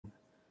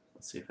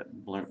Let's see if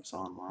it blurps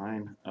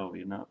online. Oh, we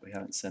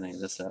haven't set any of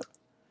this up.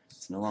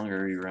 It's no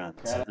longer a rerun.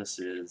 So this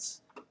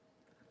is,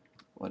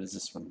 what is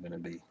this one going to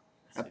be?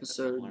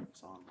 Episode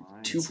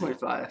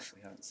 2.5.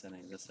 We haven't set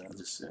any of this up.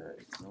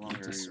 It's no longer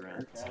a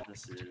rerun. So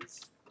this is,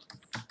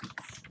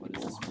 what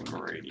is this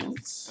one?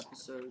 Radiance.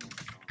 Episode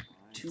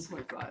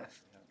 2.5.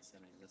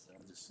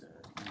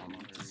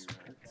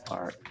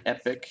 Our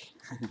epic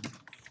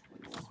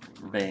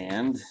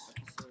band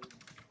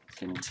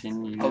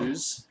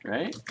continues,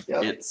 right?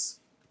 Yep. It's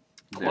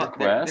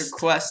their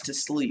quest to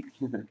sleep.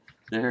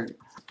 their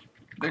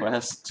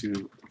quest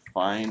to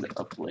find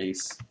a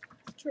place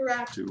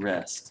to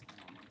rest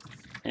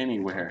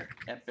anywhere.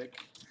 Epic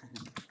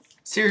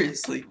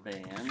Seriously.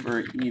 band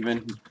for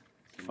even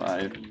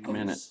 5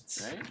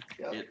 minutes, right?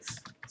 Yep. It's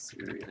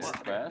serious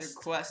Their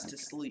quest to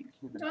sleep.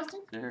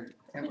 Justin, Their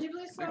could you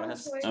please slow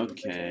quest. down?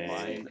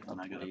 Okay, I'm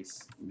not gonna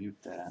mute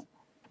that.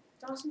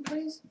 Dawson,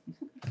 please.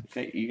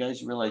 Okay, you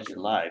guys realize you're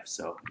live,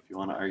 so if you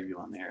want to argue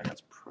on there,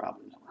 that's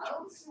probably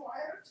not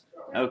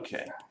much.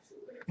 Okay,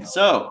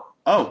 so,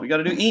 we got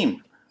to do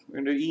EAM.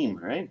 We're going to do EAM,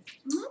 right?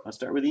 I'll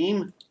start with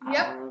EAM.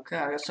 Yep. Okay,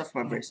 I got stuff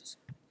in my braces.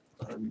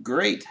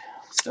 Great.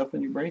 Stuff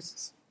in your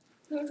braces.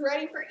 Who's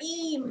ready for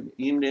EAM?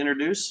 EAM to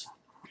introduce?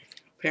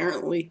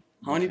 Apparently.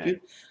 How many Okay.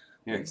 people?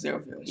 Here, Zero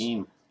viewers.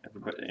 EAM.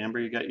 Everybody, Amber,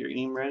 you got your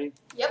EAM ready?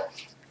 Yep.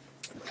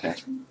 Okay.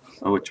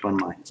 Oh, which one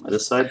am I? On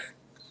this side?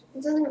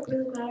 It doesn't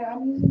really matter.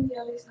 I'm using the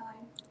other side.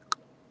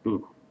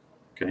 Ooh.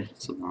 Okay,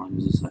 so then I'll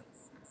use this side.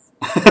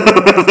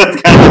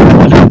 That's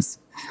kind of nice.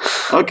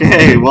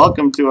 Okay,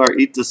 welcome to our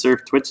Eat to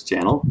Surf Twitch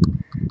channel.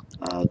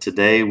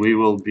 Today we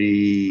will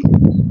be,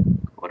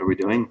 what are we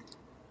doing?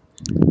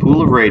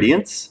 Pool of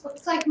Radiance.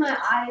 Looks like my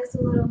eye is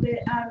a little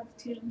bit out of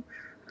tune.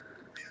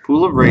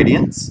 Pool of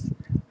Radiance,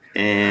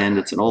 and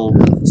it's an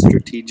old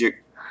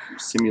strategic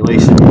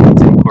simulation.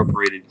 It's an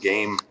incorporated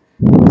game.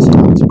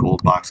 So it's a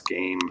gold box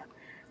game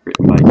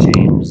written by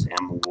James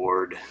M.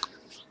 Ward.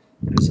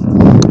 There's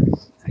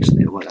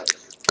actually a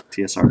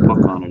TSR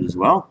book on it as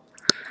well.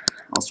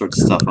 All sorts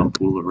of stuff on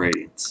Pool of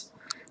Radiance.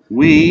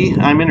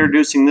 I'm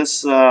introducing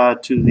this to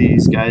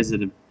these guys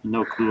that have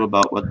no clue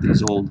about what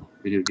these old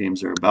video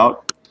games are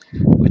about,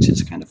 which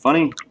is kind of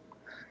funny.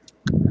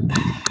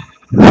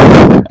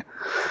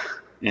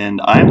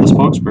 And I'm the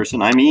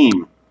spokesperson. I'm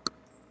EAM.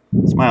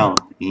 Smile,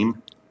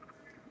 EAM.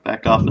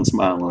 Back off and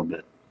smile a little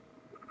bit.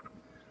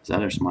 Is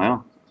that her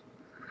smile?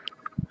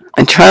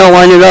 I'm trying to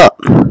line it up.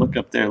 Look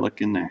up there, look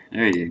in there.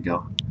 There you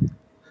go.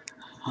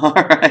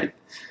 Alright.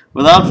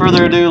 Without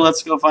further ado,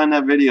 let's go find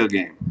that video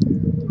game.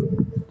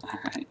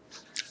 Alright.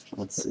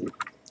 Let's see.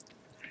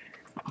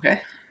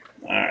 Okay.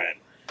 Alright.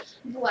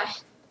 Boy.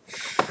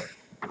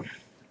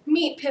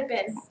 Meet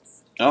Pippin.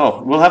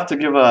 Oh, we'll have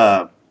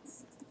to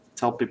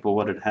tell people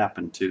what had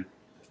happened too.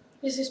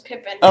 This is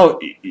Pippin. Oh,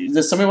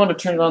 does somebody want to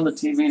turn it on the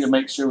TV to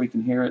make sure we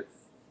can hear it?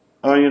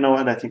 Oh, you know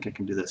what? I think I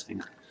can do this.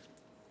 Hang on.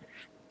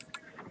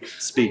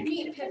 Speak.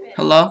 Meet Pippin.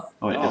 Hello?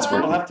 Oh, wait, it's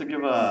working. We'll have to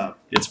give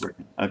it's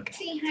working. Okay.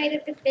 Say hi to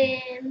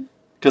Pippin.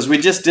 Because we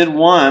just did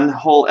one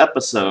whole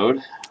episode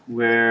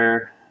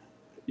where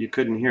you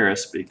couldn't hear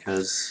us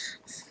because...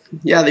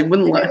 Yeah, they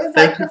wouldn't It let was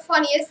like the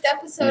funniest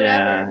episode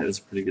yeah, ever. it was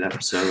a pretty good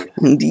episode.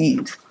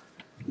 Indeed.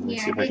 Let me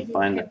Yeah, see if I they can did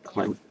find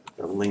Pippin.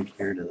 the link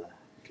here to the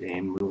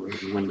game. Move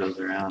the windows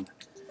around.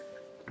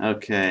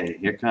 Okay,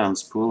 here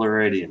comes Pool of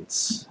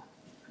Radiance.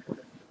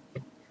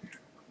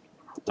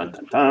 Dun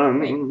dun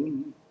dun.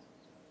 I'm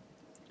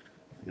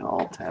gonna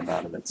alt tab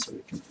out of it so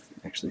we can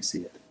actually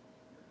see it.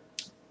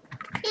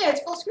 Yeah,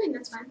 it's full screen.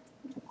 That's fine.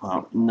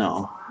 Well,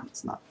 no,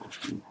 it's not full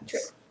screen.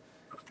 It's-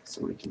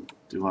 So we can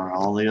do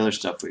all the other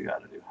stuff we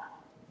gotta do.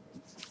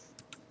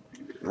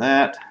 Do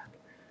that.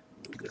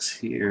 Move this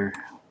here.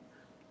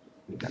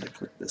 We gotta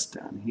click this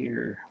down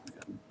here. We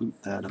gotta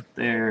boot that up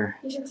there.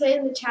 You should say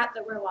in the chat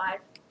that we're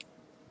live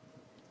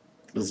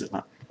Is it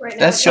not? right now.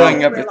 That's showing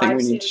We're everything live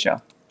we need to soon.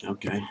 show.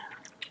 Okay.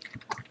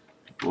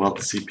 Well,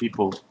 see,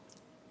 people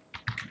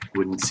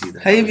wouldn't see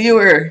that. Hey,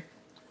 viewer.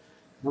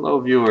 Hello,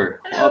 viewer.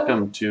 Hello.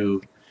 Welcome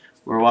to.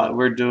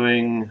 We're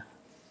doing.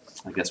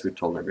 I guess we've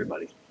told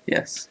everybody.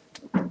 Yes.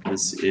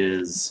 This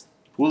is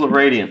Pool of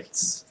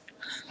Radiance.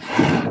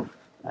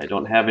 I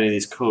don't have any of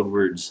these code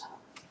words.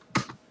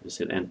 Just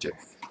hit enter.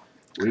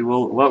 We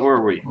will. What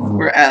were we?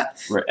 We're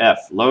F. We're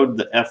F. Load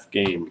the F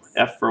game.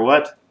 F for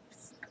what?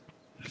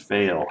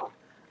 Fail.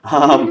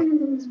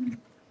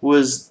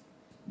 Was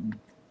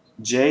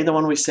Jay the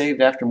one we saved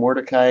after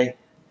Mordecai?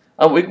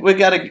 Oh, we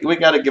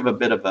gotta give a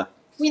bit of a.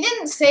 We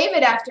didn't save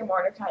it after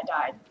Mordecai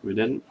died. We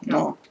didn't.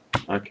 No.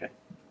 Okay.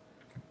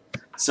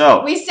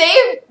 So We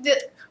saved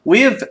it.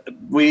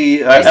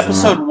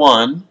 episode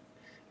 1,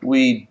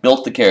 we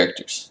built the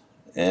characters,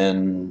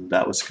 and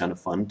that was kind of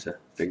fun to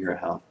figure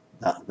out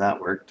how that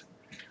worked.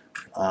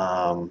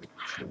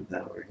 Move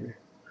that over here.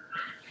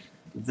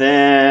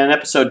 Then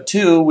episode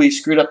 2, we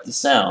screwed up the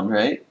sound,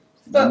 right?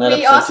 But Isn't that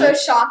we episode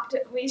also 2?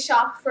 we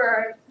shopped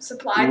for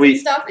supplies We- and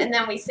stuff, and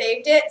then we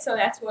saved it, so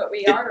that's what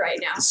we are right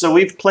now. So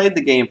we've played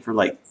the game for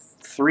like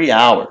 3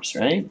 hours,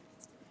 right?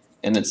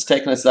 And it's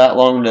taken us that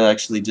long to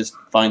actually just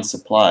find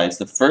supplies.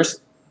 The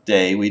first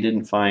day we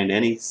didn't find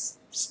any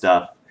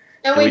stuff.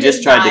 And And we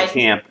just tried died. to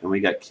camp, and we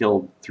got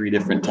killed 3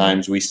 different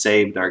times. We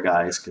saved our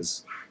guys,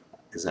 because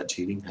is that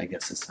cheating? I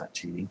guess it's not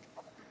cheating.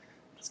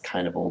 It's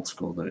kind of old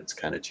school that it's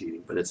kind of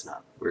cheating, but it's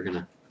not. We're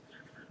gonna.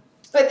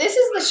 But this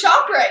is the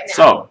shop right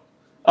now.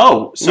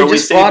 So we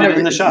just saved bought it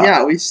in the shop.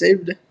 Yeah, we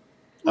saved it.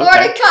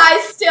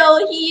 Mordecai's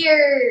still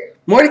here.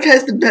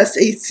 Mordecai's the best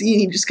AC,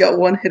 and he just got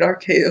 1 hit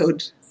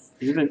RKO'd.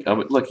 Even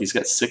look, he's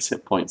got 6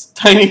 hit points.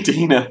 Tiny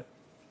Tina.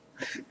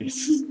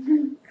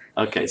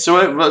 Okay,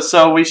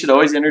 so we should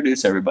always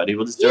introduce everybody.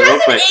 We'll just do He it real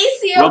has an quick.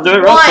 AC We'll of do it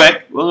real 1.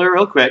 quick. We'll do it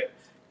real quick.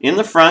 In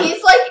the front,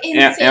 He's like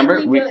insanely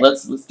Amber, good.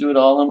 let's do it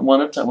all in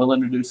one at a time. We'll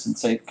introduce and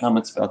say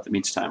comments about them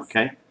each time.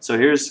 Okay. So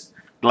here's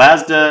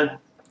Glazda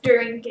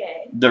during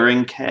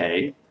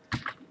K.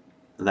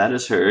 That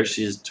is her.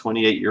 She's a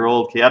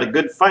 28-year-old chaotic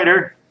good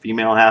fighter,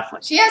 female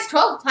halfling. She has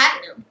 12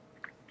 platinum.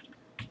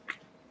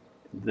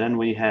 Then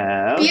we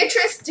have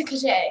Beatrice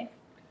Decay.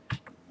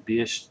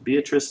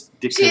 Beatrice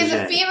Dick. She is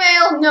a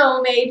female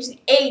gnome aged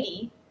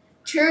 80.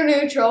 True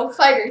neutral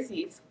fighter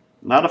thief.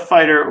 Not a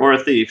fighter or a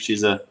thief.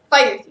 She's a.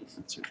 Fighter thief.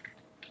 That's right.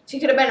 She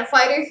could have been a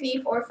fighter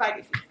thief or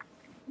fighter thief.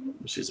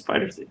 She's a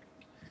fighter thief.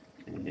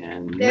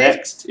 And There's-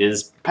 next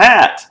is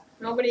Pat.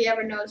 Nobody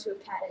ever knows who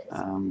Pat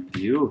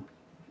is.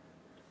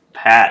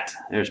 Pat.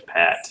 There's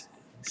Pat.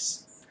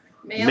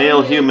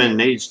 Male human,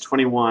 age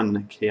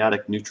 21,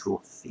 chaotic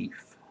neutral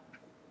thief.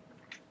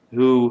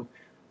 Who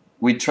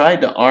we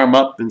tried to arm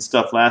up and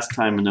stuff last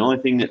time, and the only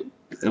thing that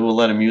it will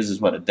let him use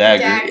is what, a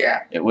dagger.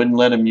 Dagger. It wouldn't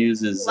let him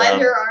use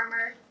Leather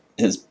armor.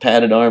 his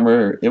padded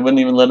armor. It wouldn't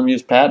even let him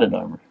use padded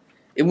armor.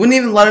 It wouldn't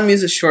even let him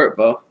use a short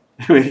bow.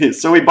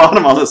 So we bought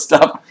him all this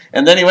stuff,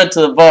 and then he went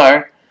to the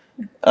bar.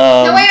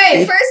 No,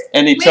 wait. First,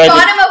 And he we tried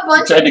bought to, him a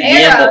bunch tried of to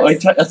gamble.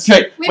 arrows. That's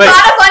right. We Wait.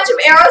 bought a bunch of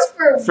arrows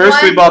for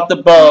First, one. we bought the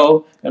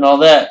bow and all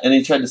that, and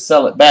he tried to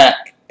sell it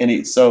back.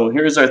 So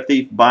here's our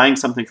thief buying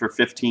something for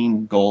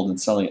 15 gold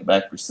and selling it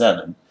back for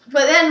 7.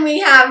 But then we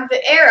have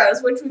the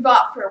arrows, which we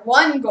bought for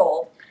 1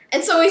 gold.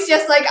 And so he's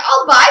just like,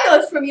 I'll buy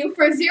those from you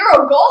for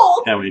 0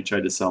 gold. Yeah, when he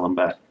tried to sell them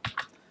back.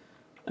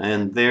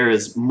 And there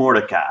is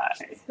Mordecai.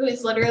 Who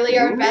is literally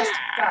our best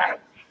guy.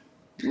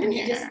 And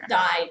he just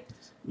died.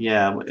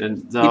 Yeah,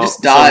 and so, He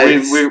just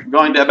dies. So we're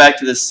going back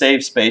to this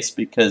save space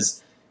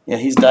because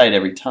he's died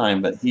every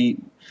time. But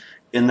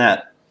in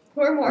that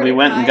Poor Mordecai. we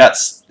went and got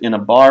in a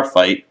bar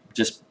fight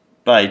just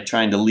by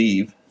trying to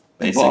leave,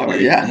 basically. Bar,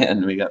 yeah.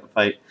 And we got a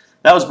fight.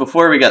 That was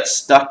before we got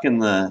stuck in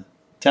the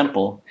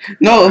temple.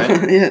 No,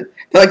 Right. yeah.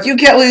 They're like, you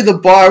can't leave the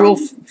bar.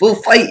 We'll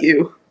fight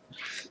you.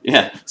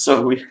 Yeah.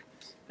 So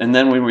and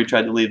then when we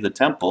tried to leave the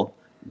temple,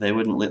 they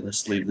wouldn't let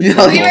us leave the Yeah.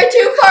 temple. We were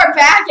too far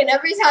back, and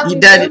every time You we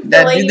did- moved,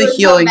 that the lady did the would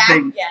healing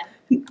come back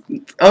thing.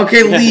 again.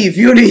 Okay, Yeah. leave.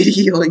 You need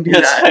healing. Do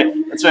That's that. right.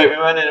 That's right. We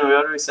went in and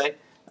what did we say?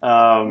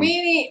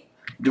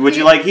 We Would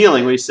you like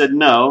healing? We said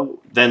no.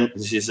 Then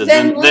she said,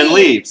 Then then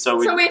leave. So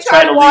we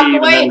try to walk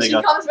leave, away, and and then she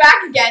they go, comes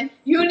back again.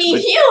 You need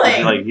would you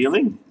healing. like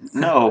healing?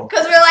 No.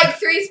 Because we're like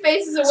 3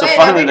 spaces away. So and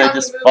finally every they time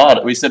just we move- fought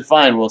it. We said,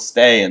 fine, we'll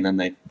stay, and then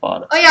they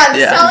fought it. Oh yeah, the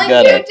Yeah. selling You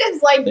gotta dude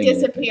just like think-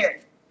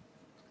 disappeared.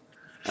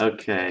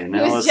 Okay, He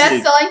now was let's just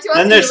see. selling to us.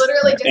 Then And he there's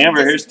literally just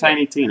Amber. Here's disappeared.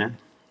 Tiny Tina.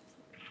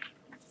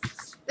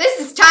 This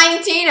is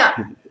Tiny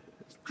Tina.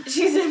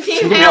 She's a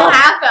female Female.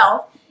 half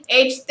elf,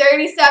 age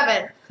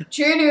 37,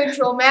 true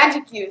neutral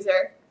magic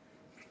user.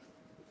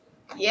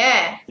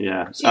 Yeah,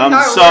 Yeah. She's our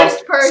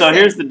worst person. So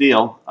here's the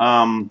deal.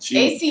 She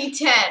AC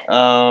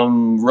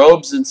 10,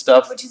 robes and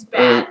stuff. which is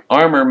bad.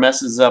 Armor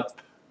messes up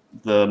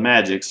the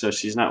magic, so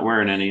she's not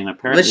wearing any, and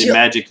apparently she-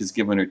 magic is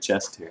giving her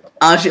chest hair.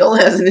 She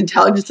only has an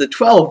intelligence of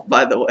 12,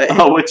 by the way.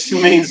 Oh, which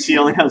means she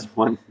only has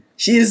one.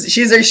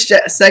 She's our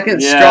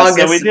second Yeah, strongest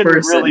so we didn't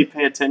person. really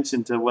pay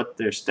attention to what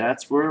their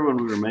stats were when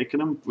we were making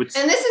them, which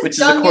And this is which is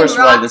Dungeon of course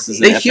why this Roxy. is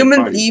The an epic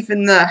human party. thief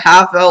and the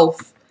half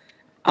elf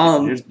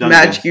Here's Duncan.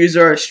 magic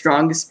user are our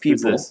strongest Who's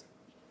people. this?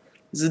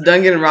 This is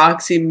Duncan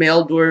Roxy,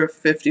 male dwarf,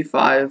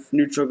 55,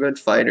 neutral good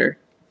fighter.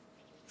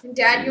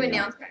 Dad, you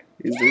announced that.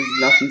 There's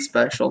nothing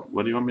special.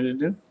 What do you want me to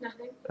do?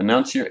 Nothing.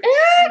 Announce your.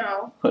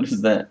 No. What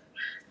is that?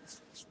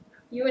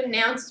 You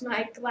announced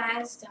my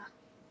Glazda.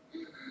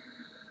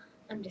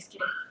 I'm just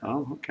kidding.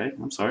 Oh, okay.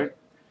 I'm sorry.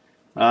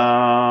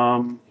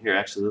 Here,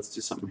 actually, let's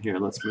do something here.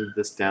 Let's move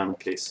this down in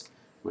case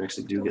we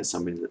actually do get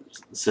somebody that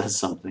says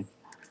something.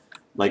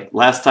 Like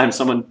last time,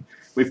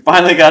 we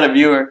finally got a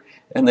viewer,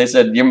 and they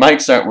said your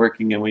mics aren't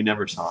working, and we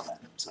never saw that.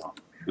 So,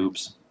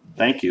 oops.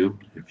 Thank you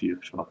if you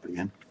show up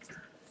again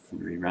in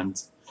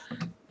reruns.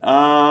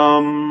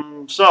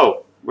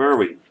 So where are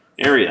we?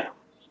 Area.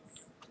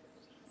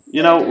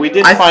 You know, we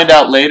did find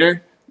out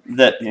later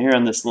that here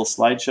on this little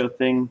slideshow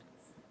thing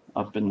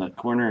up in the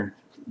corner,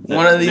 that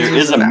One of these there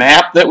is is a a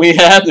map that we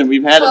had, and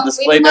we've had Well, it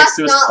displayed we next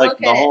to must us not like look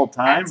the at whole it.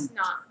 time. That's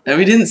not. And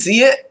we didn't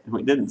see it?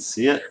 We didn't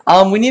see it.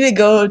 We need to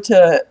go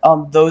to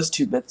those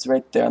 2 bits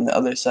right there on the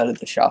other side of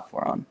the shop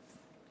we're on.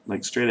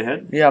 Like straight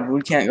ahead. Yeah, but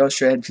we can't go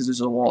straight ahead because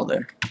there's a wall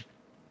there.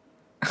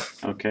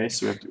 Okay,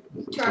 so we have to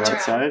go Turn around.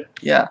 outside.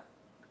 Yeah.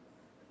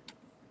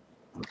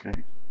 Okay.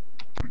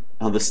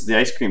 Oh, this is the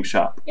ice cream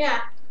shop.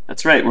 Yeah.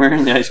 That's right. We're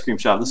in the ice cream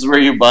shop. This is where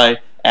you buy.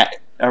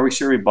 Are we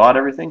sure we bought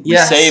everything?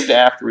 Yes. We saved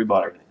after we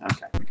bought everything.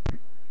 Okay.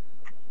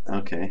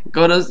 Okay.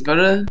 Go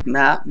to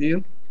map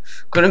view.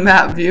 Go to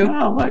map view.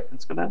 Oh, look.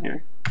 Let's go down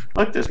here.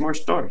 Look, there's more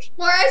stores.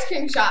 More ice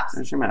cream shops.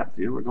 There's your map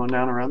view. We're going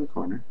down around the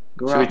corner.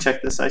 Go Should we around.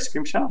 check this ice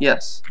cream shop?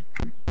 Yes.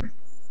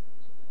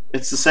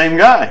 It's the same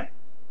guy.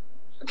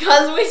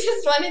 Because we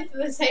just went into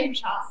the same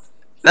shop.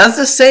 That's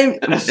the same.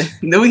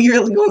 No, you're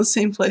really going to the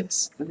same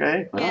place.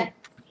 Okay. Well, Yeah.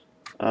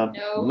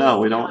 no,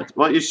 we don't.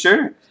 Well, you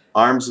sure?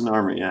 Arms and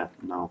armor. Yeah.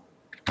 No.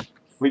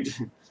 We.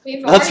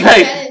 We've That's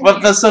already right. been But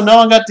in here. so no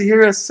one got to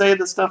hear us say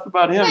the stuff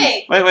about him.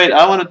 Wait. Wait.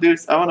 I want to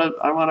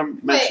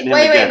mention him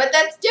Wait, again. but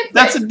that's different.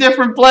 That's a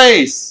different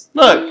place.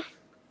 Look.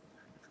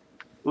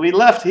 We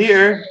left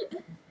here.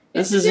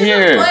 This It's is a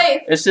different here.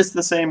 place. It's just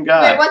the same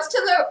guy. Wait, what's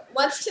to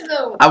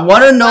the I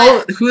want to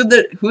know Left. who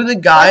the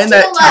guy What's in to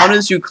that the town left?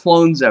 is who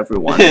clones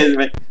everyone.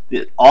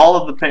 All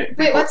of the people.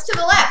 Wait, what's to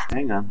the left?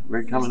 Hang on.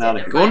 We're coming out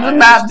of here. Go to I the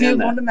map view. understand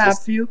Go that. to the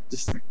map view.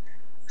 Just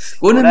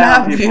Go to down,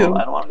 map people. view.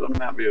 I don't want to go to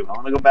map view. I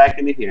want to go back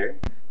into here.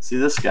 See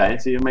this guy.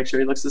 See, make sure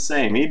he looks the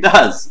same. He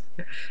does.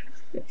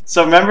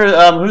 So remember,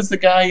 who's the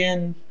guy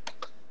in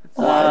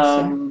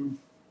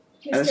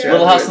Mr.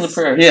 Little House on the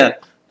Prairie? Yeah.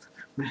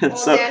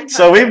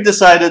 So we've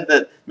decided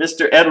that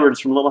Mr. Edwards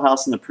from Little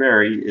House on the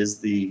Prairie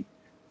is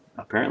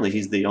apparently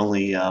he's the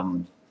only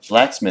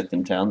blacksmith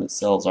in town that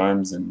sells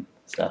arms and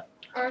stuff.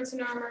 Arms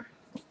and armor.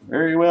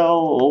 Very well,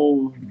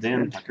 old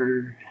Dan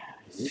Tucker.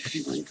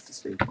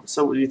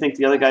 So do you think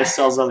the other guy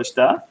sells other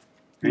stuff?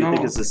 Or do you think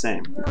No. it's the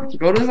same? No.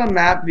 Go to the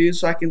map view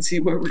so I can see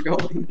where we're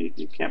going.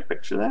 You can't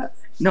picture that.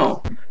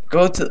 No.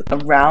 Go to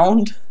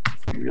around.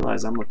 You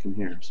realize I'm looking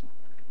here. So.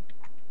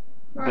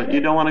 But Right.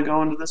 you don't want to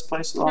go into this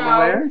place with all the No.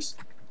 wares?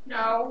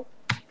 No.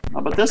 How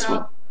about this No.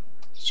 one?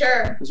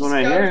 Sure. This one Just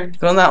right go- here.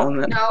 Go on that one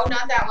then. No,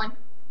 not that one.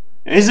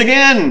 He's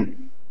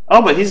again!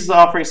 Oh, but he's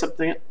offering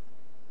something.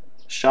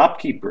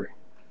 Shopkeeper.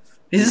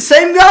 He's the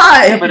same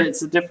guy. Yeah, but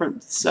it's a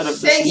different set of.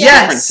 This is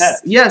Yes. different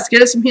text. Yes.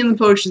 Get us some healing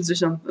potions or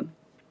something.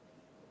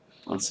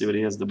 Let's see what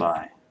he has to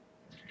buy.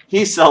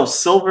 He sells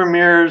silver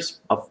mirrors,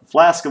 a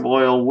flask of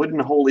oil, wooden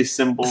holy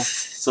symbol.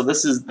 So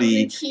this is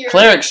the tier.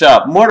 cleric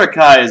shop.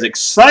 Mordecai is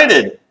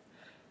excited.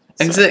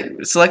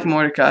 Select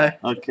Mordecai.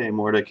 Okay,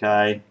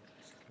 Mordecai.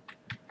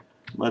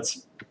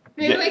 Let's.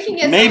 Maybe we can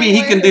get maybe he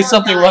someone can wearing do more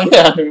something dye. right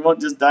now. He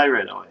won't just die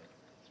right away.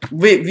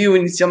 Wait, view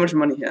and you see how much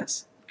money he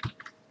has.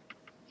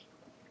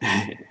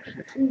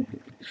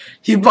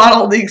 He bought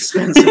all the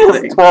expensive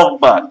things.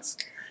 $12.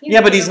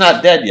 Yeah, but he's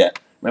not dead yet.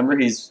 Remember,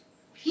 he's.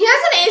 He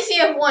has an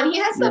AC of 1. He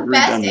has the We've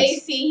best redone this.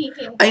 AC he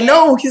can I get.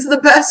 know, he's the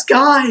best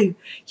guy.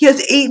 He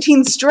has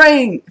 18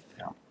 strength.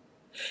 Yeah.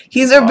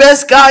 He's our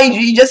best guy.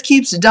 He just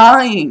keeps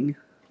dying.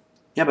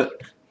 Yeah,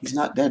 but he's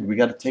not dead. We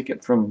got to take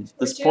it from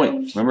this We're point.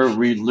 doomed. Remember,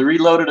 we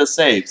reloaded a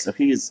save, so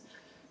he's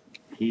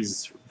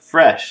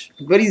fresh.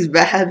 But he's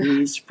bad.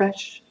 He's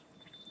fresh,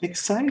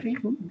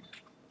 exciting.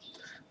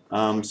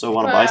 So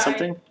want to buy Right.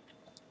 something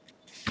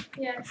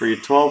Yes. for your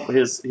 12? He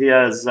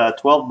has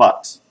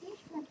 $12.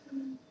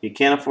 He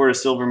can't afford a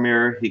silver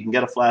mirror. He can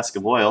get a flask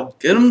of oil.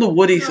 Get him the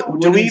Woody. No.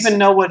 Do we even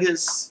know what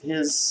his?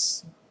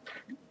 He's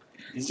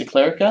a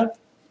cleric of?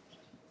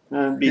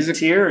 Be He's a-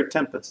 Tyr or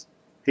Tempest?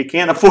 He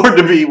can't afford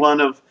to be one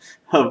of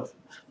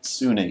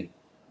Sune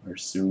or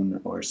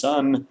Soon or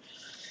Sun,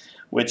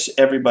 which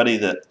everybody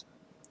that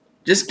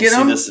Just will get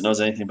see him. this that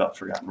knows anything about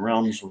Forgotten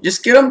Realms will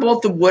Just get him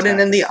both the wooden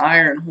and the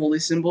iron holy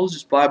symbols.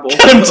 Just buy both.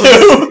 Get him of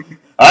those. too.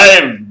 I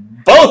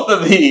have both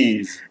of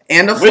these.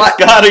 And a Which flat.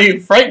 god are you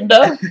frightened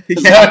of?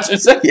 Is Yeah. that what you're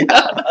saying?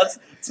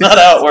 That's not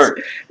how it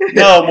works.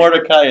 No,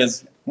 Mordecai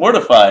is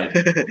mortified.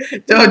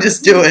 Don't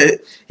just do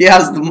it. He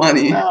has the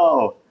money.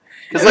 No.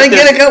 And then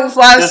get a couple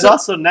flasks. There's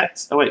also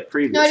next. Oh wait,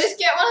 previous. No, just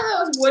get one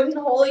of those wooden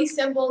holy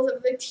symbols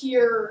of the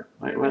tier.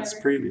 Wait, what's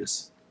whatever.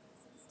 previous?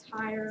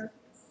 Tire.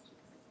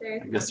 I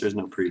guess there's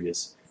no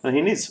previous. No,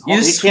 he needs. You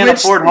He can't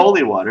switched afford the-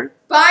 holy water.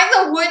 Buy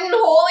the wooden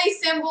holy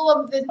symbol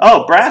of the.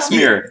 Oh, brass Something.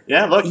 mirror.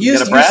 Yeah, look, you You, can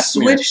get a you brass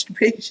mirror. switched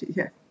pages.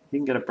 Yeah. You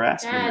can get a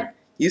brass mirror. Dad.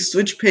 You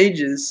switch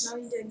pages. No,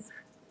 you didn't.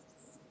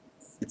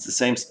 It's the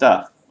same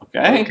stuff.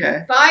 Okay.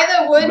 Okay. Buy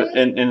the wooden. But,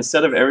 and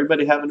instead of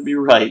everybody having to be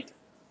right,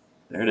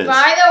 there it is.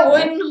 Buy the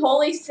wooden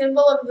holy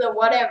symbol of the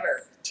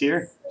whatever.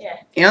 Tier.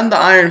 And the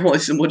iron holy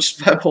symbol.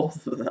 Just buy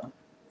both of them.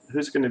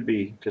 Who's going to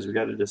be? Because we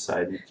got to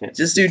decide. You can't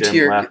Just sit do there and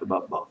tier. laugh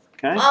about both.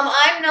 Okay.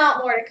 I'm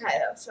not Mordecai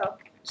though, so.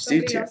 Just do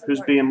somebody tier. else is Who's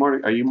Mordecai. being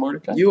Mordecai? Are you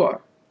Mordecai? You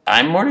are.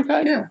 I'm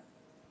Mordecai. Yeah.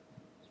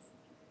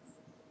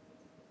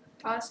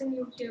 Austin,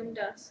 you've doomed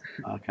us.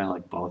 Kind of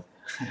like both.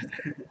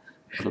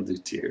 I'll do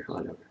tier,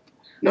 whatever.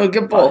 No,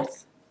 get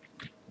both.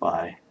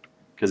 Bye.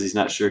 Because he's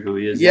not sure who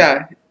he is.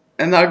 yet. Yeah.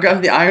 And I'll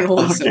grab the iron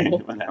holy Okay, symbol.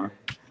 whatever.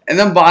 And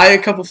then buy a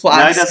couple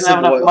Now he flasks doesn't have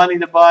of enough oil. money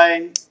to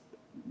buy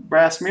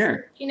brass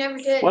mirror. He never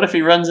did. What if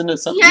he runs into He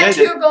something? had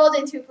Yeah, 2 gold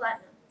and 2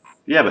 platinum.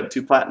 yeah, but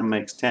 2 platinum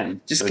makes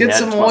 10. Just so he get had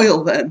some 12.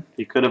 oil then.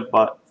 He could have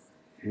bought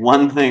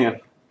one thing of.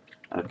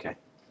 Okay.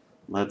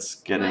 Let's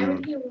get Why would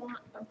him he want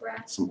a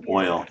brass some mirror?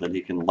 oil that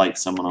he can light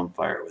someone on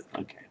fire with.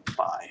 Okay,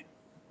 bye.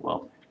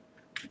 Well,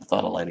 I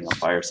thought of lighting on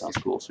fire sounds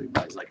cool, so he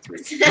buys like 3.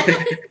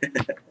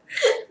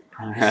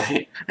 All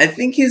right. I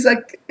think he's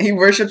like he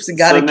worships the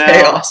god So of now-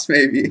 chaos,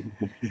 maybe.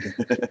 Oh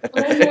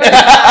my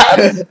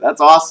God. That's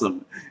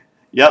awesome.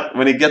 Yep.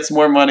 When he gets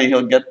more money,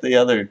 he'll get the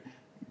other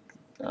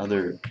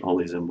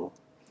holy symbol.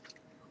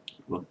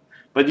 Well,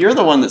 but you're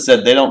the one that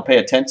said they don't pay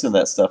attention to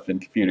that stuff in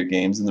computer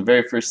games, and the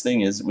very first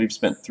thing is we've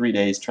spent 3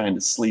 days trying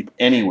to sleep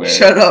anywhere.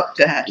 Shut up,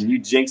 Dad. And you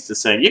jinxed us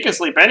saying you can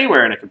sleep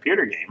anywhere in a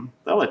computer game.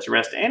 They'll let you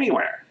rest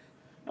anywhere.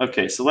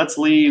 Okay, so let's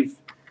leave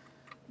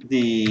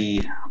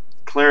the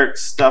cleric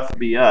stuff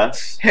be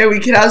us. Hey, we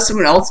could have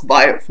someone else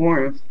buy it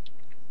for him.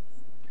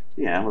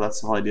 Yeah, well,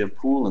 that's the whole idea of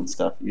pool and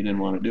stuff. You didn't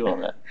want to do all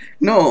that.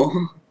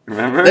 No,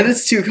 Remember? that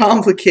is too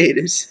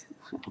complicated.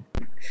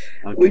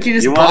 Okay. We can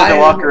just you wanted buy to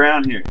walk them.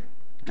 around here.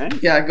 Right?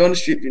 Yeah, go into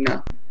Street View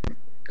now.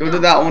 Go to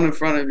that one in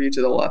front of you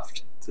to the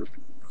left.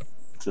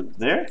 To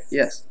there?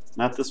 Yes.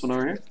 Not this one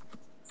over here?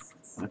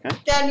 Okay.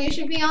 Dad, you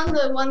should be on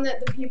the one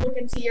that the people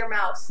can see your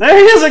mouse. There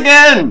he is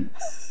again!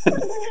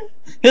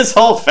 His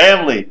whole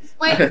family.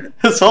 Wait,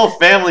 His whole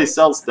family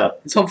sells stuff.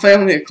 His whole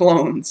family of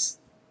clones.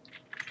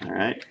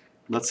 Alright.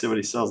 Let's see what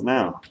he sells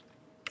now.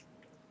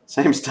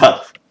 Same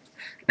stuff.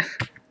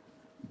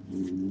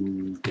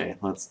 Okay,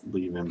 let's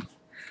leave him.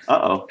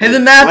 Uh-oh. Hey, the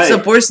map's Wait.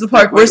 up. Where's the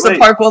park? Wait, Where's the wait.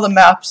 park while the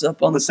map's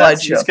up on the But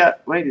that's-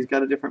 slideshow? he's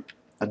got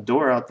a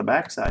door out the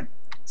backside.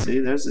 See,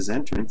 there's his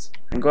entrance.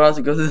 I'm going to have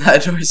to go through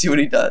that door and see what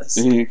he does.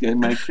 He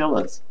might kill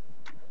us.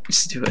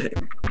 Just do it.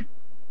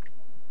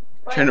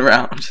 what? Turn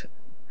around.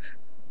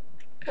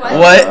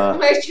 What?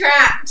 We're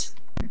trapped.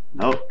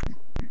 Nope.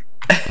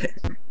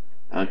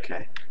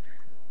 Okay.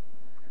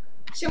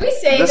 Should we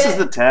save This it? is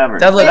the tavern.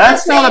 That look-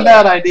 That's not a Save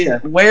bad it. idea.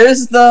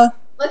 Where's the...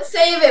 Let's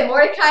save it.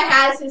 Mordecai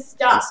has his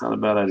stuff. That's not a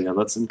bad idea.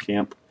 Let's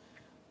encamp.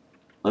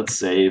 Let's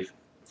save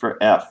for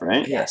F,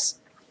 right? Yes.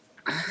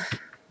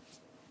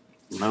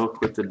 No,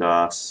 quit the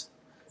DOS.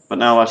 But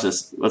now watch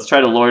this. Let's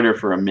try to loiter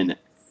for a minute.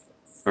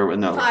 Or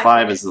no,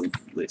 5 is the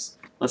least.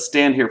 Let's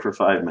stand here for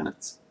 5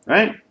 minutes.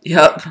 Right?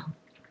 Yep.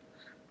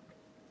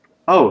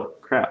 Oh,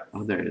 crap.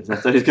 Oh, there he is. I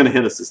thought he was going to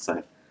hit us this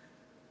time.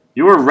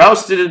 You were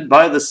rousted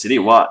by the city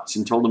watch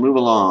and told to move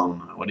along.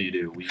 What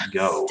do? We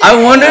go.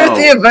 I wonder No. if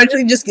they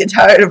eventually just get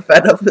tired and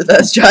fed up with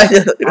us trying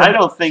to... I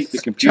don't think the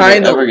computer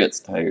Trying to- ever gets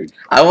tired.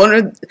 I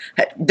wonder...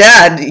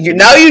 Dad,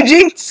 now you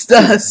jinxed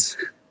us.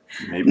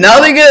 Maybe Now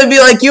not. they're going to be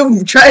like,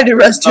 you've tried to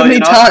rest too Oh, you many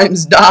know-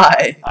 times,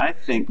 die. I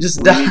think Just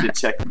we die. need to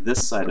check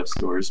this side of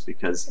stores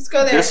because Let's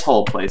go there. this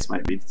whole place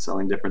might be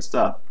selling different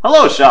stuff.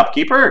 Hello,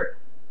 shopkeeper.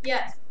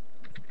 Yes.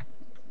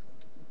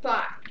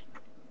 Bye.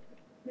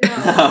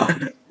 No,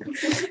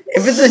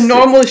 If it's a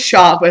normal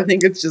shop, I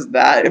think it's just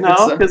that. If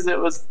it's a, because it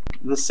was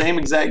the same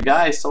exact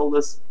guy sold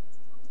us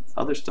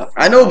other stuff.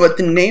 I know, but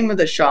the name of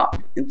the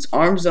shop, it's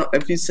Arms.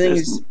 If he's saying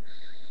There's-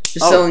 he's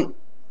just Oh. selling,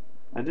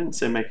 I didn't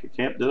say make a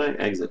camp, did I?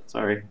 Exit.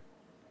 Sorry.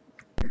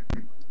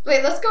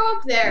 Wait, let's go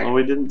up there. Well,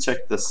 we didn't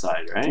check this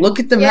side, right? look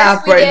at the Yes,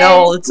 map we right did.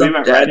 now. It's we up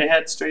went there. right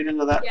ahead, straight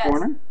into that Yes.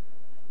 corner.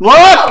 Look,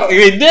 Oh.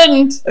 we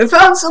didn't. I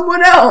found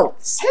someone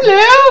else.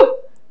 Hello.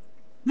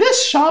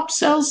 This shop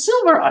sells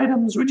silver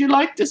items. Would you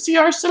like to see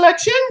our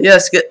selection?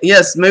 Yes,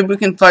 yes. Maybe we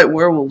can fight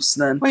werewolves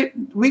then. Wait,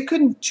 we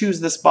couldn't choose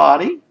this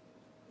body.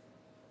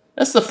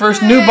 That's the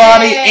first new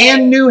body Hey.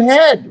 and new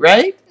head,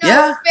 right? No,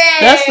 Yeah, fair.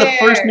 That's the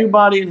first new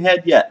body and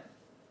head yet.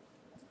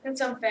 That's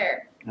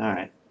unfair. All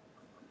right.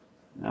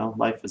 Well,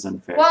 life is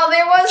unfair. Well,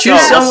 there was Choose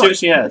so, that. let's see what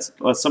she has.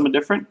 Oh, someone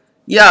different?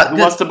 Yeah, Who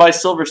wants to buy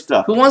silver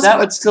stuff? Who wants that to-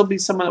 would still be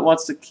someone that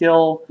wants to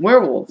kill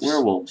werewolves.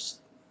 werewolves.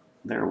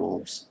 They're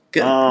wolves.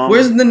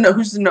 Where's the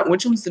who's the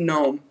which one's the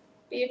gnome?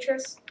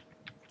 Beatrice.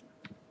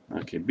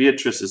 Okay,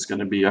 Beatrice is going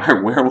to be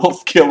our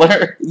werewolf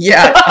killer.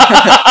 Yeah.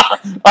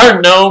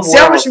 Our gnome See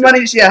how much werewolf.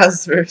 money she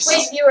has first.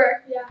 Wait,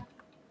 viewer.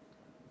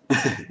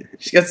 Yeah.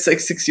 She got like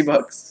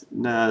 $60.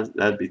 Nah,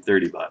 that'd be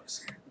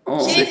 $30.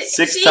 Oh,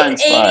 Six she's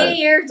times 80 5.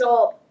 years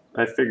old.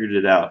 I figured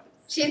it out.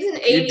 She's an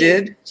 80. you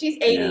did? She's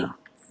 80. Yeah,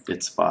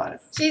 it's 5.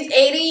 She's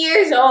 80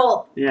 years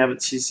old. Yeah,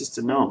 but she's just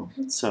a gnome,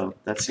 so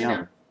that's I know.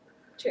 young.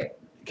 True.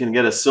 You can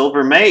get a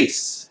silver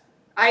mace.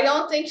 I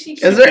don't think she Is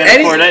can. there Can't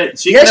any- afford it.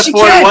 She Yes, can she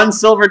afford can. 1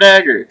 silver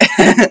dagger.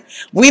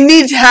 We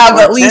need to have Or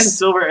at 10 least.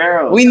 silver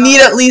arrows. We need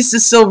at least a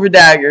silver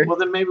dagger. Well,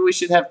 then maybe we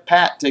should have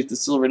Pat take the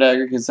silver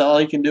dagger because all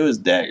he can do is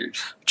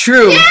daggers.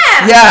 True.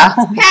 Yeah. Yeah.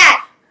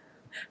 Pat.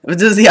 But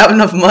does he have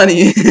enough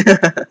money?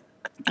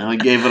 And we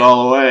gave it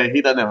all away.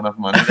 He doesn't have enough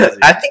money, does he?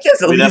 I think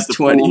it's at We'd have least to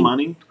 20. pool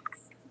money.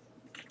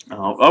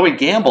 Oh, we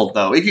gambled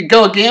though. We could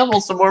go gamble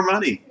some more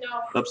money.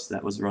 No. Oops,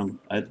 that was wrong.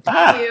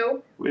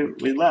 You.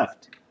 We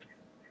left.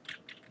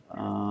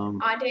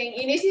 Aw, dang.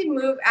 You need to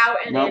move out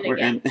and No, in we're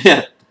again. in.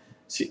 Yeah,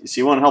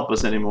 she won't help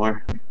us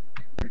anymore.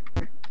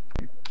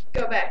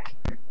 Go back.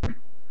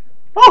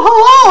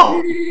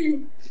 Oh,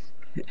 hello.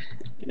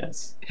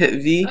 Yes.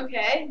 Hit V.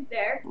 Okay,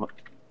 there. What?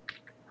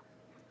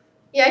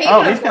 Yeah, he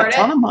Oh, can he's got a afford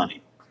ton it. of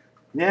money.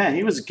 Yeah,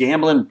 he was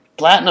gambling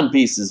platinum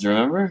pieces.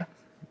 Remember?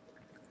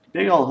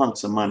 Big old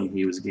hunks of money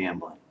he was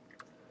gambling.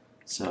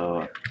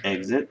 So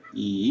exit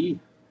E.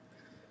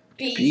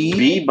 B. B.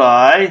 B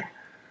buy.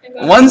 And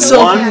go One to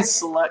silver- dagger. One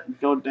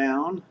select go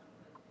down.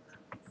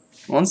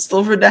 One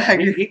silver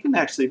dagger. He can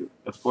actually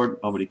afford.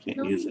 Oh, but he can't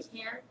No, use he it.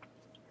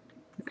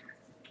 can't.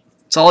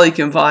 It's all you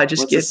can buy.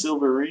 Just What's a get.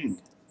 silver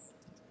ring?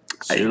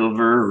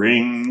 Silver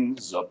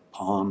rings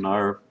upon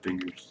our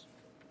fingers.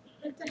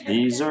 What the heck?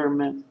 These are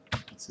meant.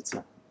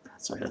 Sorry,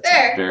 that's a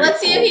There. very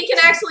Let's see if old he can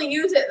song. actually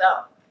use it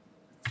though.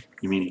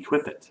 You mean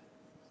equip it?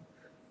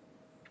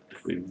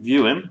 If we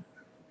view him,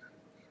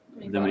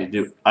 then we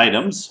do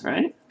items,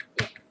 right?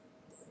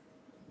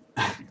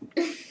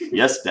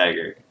 Yes,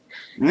 dagger.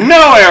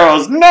 No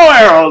arrows! No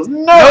arrows!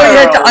 No No, you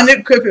had arrows! to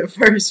unequip it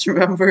first.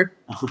 Remember?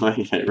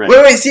 Okay, right.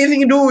 Wait. See if you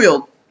can dual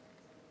wield.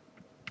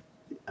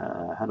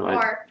 How do I?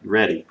 R.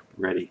 Ready.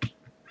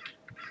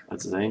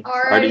 What's the thing?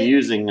 Already. Already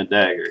using a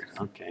dagger.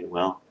 Okay,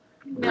 well,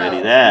 No.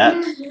 ready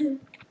that.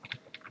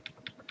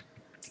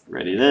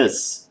 Ready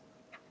this.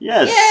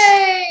 Yes.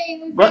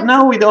 Yay! But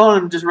no, we don't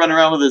want him just run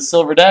around with his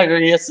silver dagger.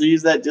 He has to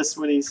use that just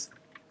when he's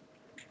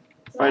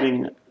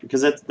fighting,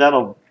 because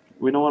that'll.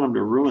 We don't want him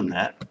to ruin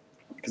that,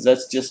 because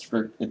that's just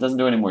for. It doesn't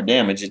do any more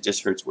damage. It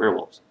just hurts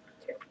werewolves.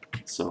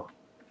 So.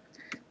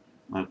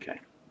 Okay.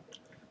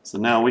 So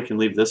now we can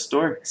leave this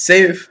store.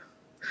 Save.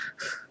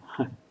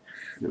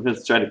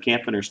 Let's try to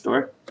camp in her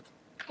store.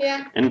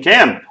 Yeah. In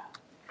camp.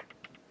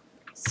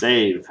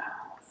 Save.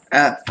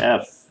 F.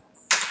 F.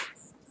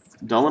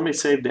 Don't let me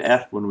save to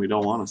F when we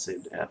don't want to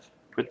save to F.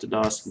 Quit to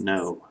DOS,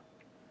 no.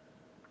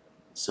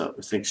 So,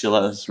 I think she'll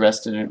let us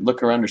rest and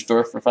look around her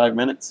store for 5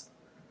 minutes?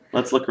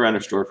 Let's look around her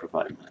store for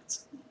 5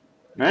 minutes.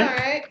 Right?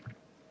 Alright.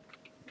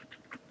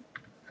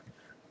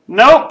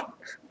 Nope!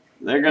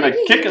 They're gonna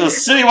kick us. The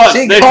city was.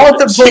 She They called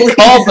the she police.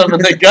 called them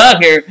and they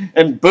got here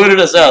and booted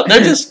us out. They're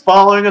just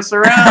following us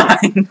around. I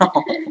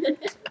know.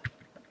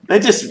 They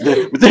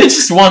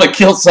just want to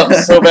kill something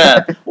so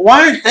bad.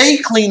 Why aren't they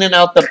cleaning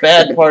out the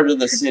bad part of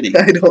the city?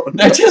 I don't know.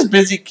 They're just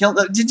busy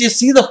killing. Did you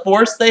see the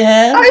force they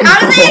had? How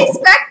do they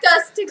expect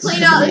us to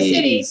clean out the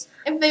city Jeez.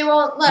 if they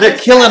won't let They're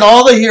us? killing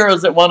all the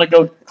heroes that want to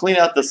go clean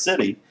out the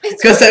city.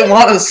 Because they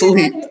want to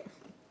sleep.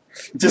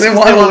 Just They 'cause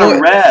wanna they want lo- to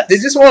rest. They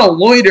just want to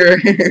loiter.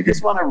 They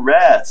just want to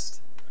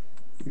rest.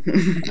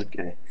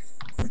 Okay.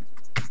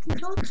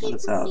 Go kitty.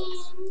 That's out.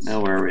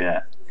 Now where are we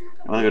at?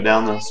 I want to go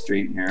down the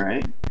street here,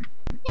 right?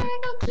 Yeah,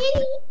 go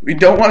kitty. We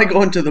don't want to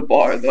go into the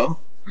bar though.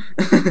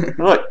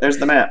 Look, there's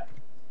the map.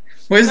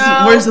 Where's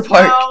the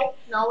park?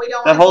 No, we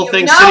don't. The want whole to.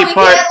 thing, No, city we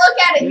park. can't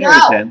look at it. Yeah, we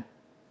No. can.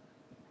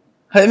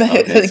 Hey,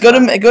 Okay, go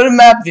to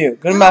map view.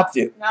 Go to map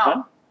view.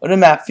 No. Go to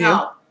map view.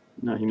 No.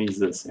 No, he means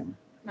this.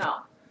 No.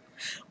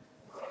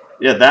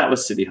 Yeah, that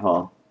was City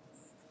Hall.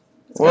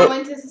 Let's What? go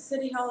into the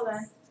city hall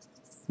then.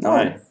 No,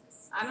 Why?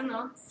 I don't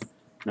know.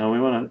 No, we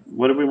want to.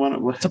 What do we want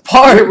to? it's a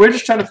park. We're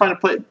just trying to find a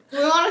place. We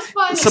want to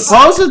find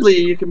Supposedly,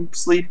 you can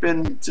sleep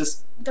in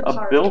just the a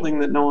park. building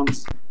that no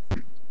one's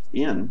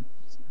in.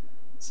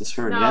 Is this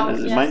her No,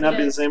 again? It yes, might not it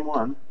be the is. same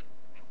one.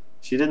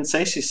 She didn't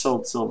say she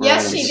sold silver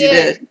Yes, items. she She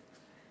did.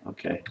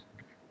 Okay.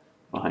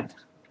 Fine.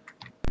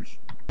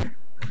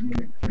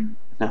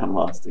 Now I'm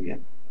lost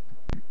again.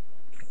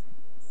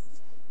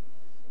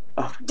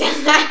 Oh,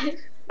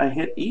 I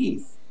hit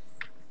E.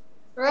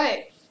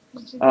 Right.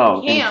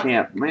 Oh, Camp. in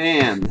camp.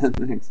 Man.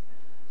 Thanks.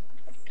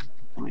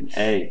 I mean,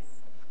 A.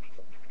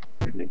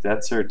 I think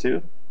that's her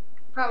too.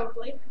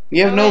 Probably.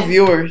 You have no Okay.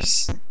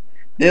 viewers.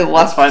 They That's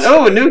left. fine.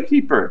 Oh, a new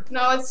keeper.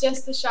 No, it's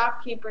just the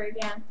shopkeeper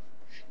again.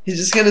 He's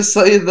just gonna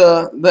sell you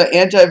the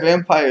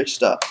anti-vampire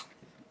stuff.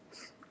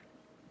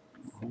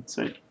 Let's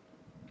see.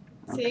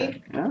 See?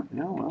 Okay. Yeah,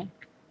 well.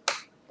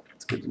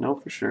 It's good to know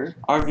for sure.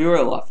 Our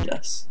viewer left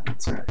us.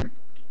 That's all right.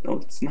 No,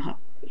 it's not.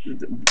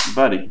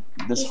 Buddy,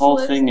 this This whole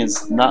lives thing in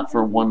is the not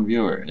for one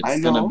viewer. I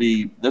It's gonna know.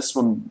 be this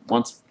one.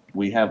 Once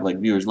we have like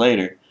viewers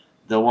later,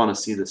 they'll want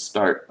to see the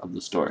start of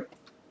the story.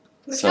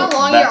 Look So how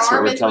long that's what your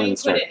arm we're is telling when you the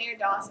put story. it near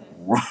Dawson.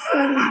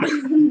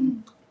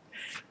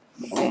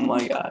 Oh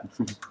my god.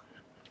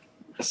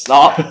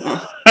 Stop.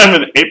 I'm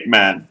an ape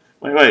man.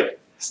 Wait.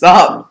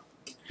 Stop.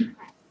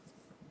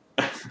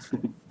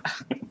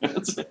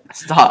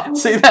 Stop.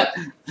 See that?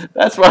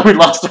 That's why we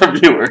lost our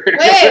viewer.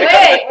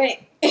 Wait.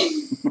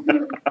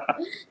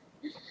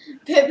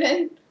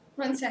 Pippin,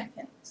 1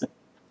 second.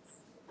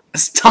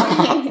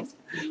 Stop.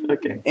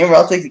 Okay, Amber,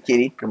 I'll take the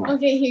kitty. come on.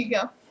 Okay, here you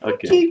go.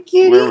 Okay,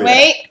 Kitty. where are we at?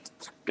 Wait,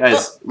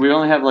 Guys, we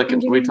only have like I'm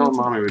we giving told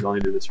you- mommy we'd only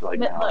do this for like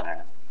an But hour and a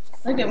half.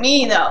 look at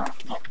me though.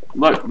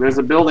 Look, there's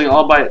a building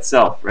all by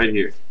itself right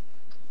here.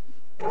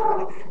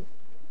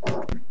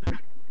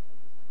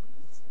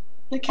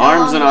 Look how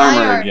Arms long and my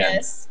armor arm again.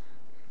 is.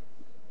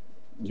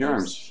 Your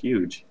arm's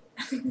huge.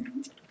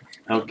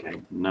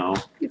 Okay, no.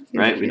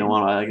 Right? We don't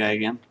want that guy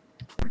again?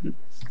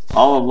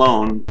 All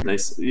alone.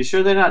 You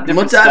sure they're not different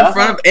What's that stuff? in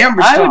front of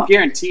Amber's I would stuff?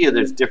 guarantee you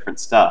there's different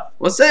stuff.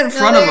 What's that in No,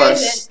 front of there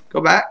us? isn't.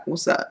 Go back.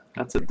 What's that?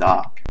 That's a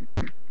dock.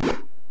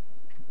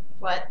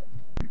 What?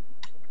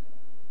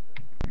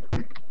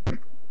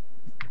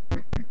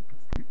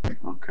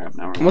 Oh crap,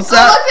 now we're What's Oh,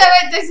 that? look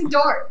there! There's a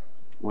door.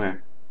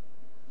 where?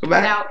 Go Get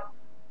back. out.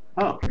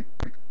 Oh.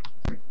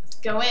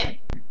 Go in.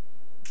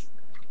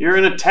 You're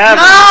in a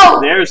tavern. No!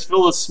 The air is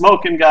full of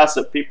smoke and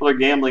gossip. People are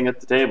gambling at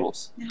the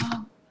tables.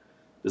 No.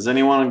 Does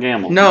anyone want to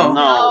gamble? No.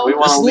 No. We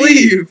want Just to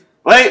leave. leave.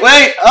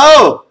 Wait.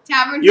 Oh!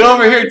 Tavern. You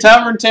over here,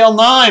 Tavern Tale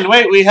 9.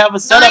 Wait, we have a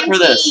setup for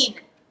this.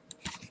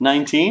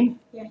 19?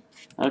 Yeah.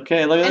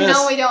 Okay, look at And this.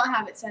 no, we don't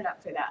have it set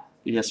up for that.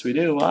 Yes, we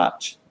do.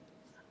 Watch.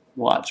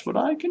 Watch what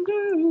I can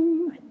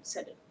do. I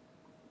set it.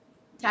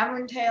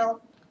 Tavern Tale.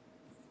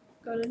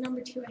 Go to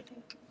number 2, I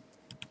think.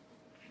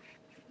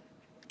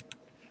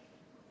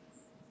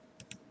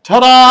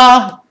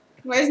 Ta-da!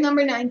 Where's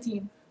number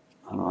 19?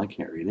 Oh, I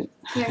can't read it.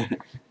 Here.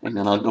 And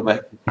then I'll go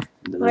back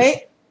into this.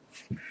 Wait.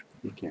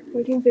 You can't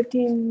read it. 14,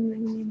 15,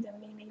 19,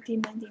 17,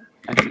 18, 19.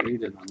 I can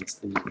read it on this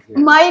thing over here.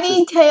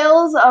 Mighty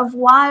Tales of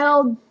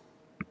Wild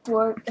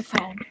Dwarf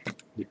Fan.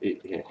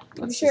 Yeah.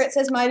 I'm sure it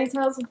says Mighty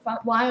Tales of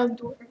Wild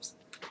Dwarfs.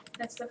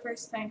 That's the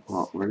first thing.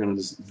 Well, we're going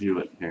to just view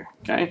it here.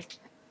 Okay?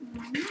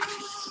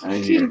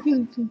 Right here.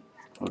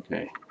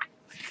 Okay.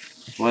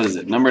 What is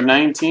it? Number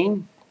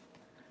 19?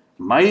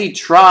 Mighty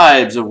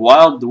tribes of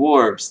wild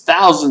dwarves,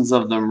 thousands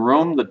of them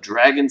roam the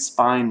Dragon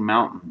Spine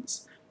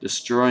Mountains,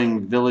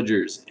 destroying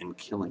villagers and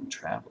killing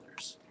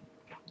travelers.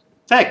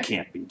 That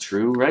can't be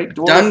true, right,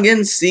 dwarf?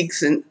 Dungan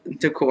seeks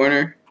into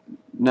corner.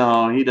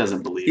 No, he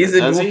doesn't believe He's it,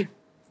 a does dwarf. he?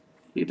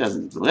 He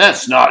doesn't.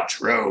 That's not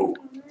true.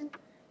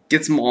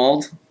 Gets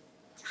mauled.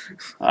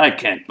 I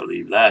can't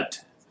believe that.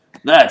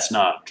 That's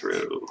not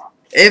true.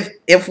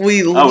 If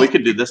we Oh, we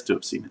could do this to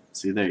have seen it.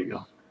 See, there you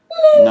go.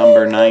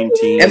 Number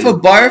 19. if a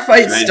bar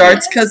fight Right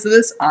starts because of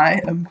this,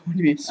 I am going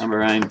to be. Number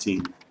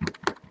 19.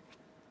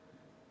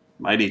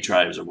 Mighty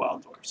tribes of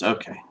wild dwarfs.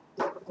 Okay.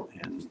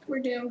 And We're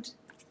doomed.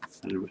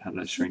 how did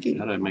I shrink it?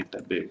 How did I make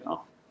that big?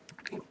 Oh.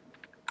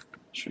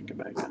 Shrink it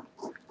back down.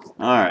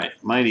 Alright.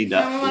 Mighty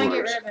I want to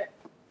get dwarves. rid of it.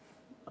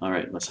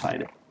 Alright, let's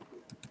hide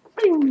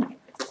it.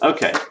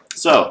 Okay,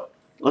 so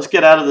let's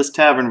get out of this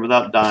tavern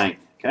without dying.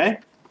 Okay?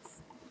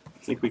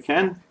 Think we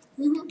can?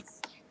 Mm-hmm.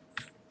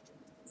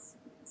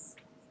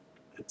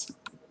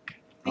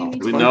 Oh,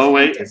 need we to know, press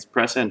wait, enter. let's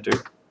press enter.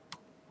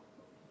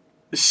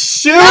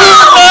 Shoot!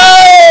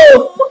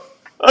 No!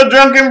 A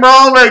drunken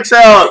brawl breaks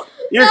out!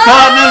 You're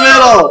caught in the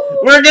middle!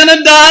 We're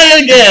gonna die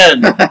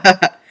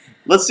again!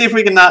 Let's see if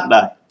we can not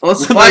die.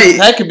 Let's fight.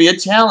 That could be a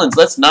challenge.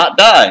 Let's not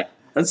die.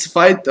 Let's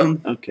fight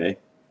them. Okay.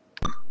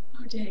 Oh,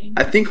 dang.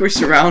 I think we're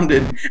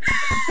surrounded.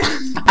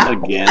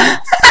 Again.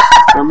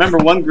 Remember,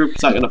 one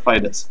group's not gonna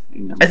fight us.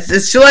 You know.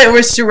 It's too late.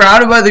 We're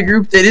surrounded by the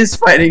group that is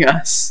fighting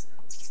us.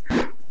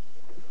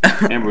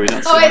 Remember, we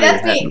don't Oh, wait, see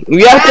that's your head. me.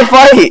 We have to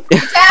fight.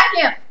 Attack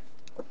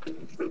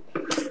him!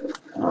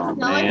 Oh, Not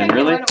like I man, can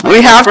really? run away.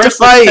 We have to First,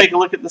 let's fight. take a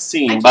look at the I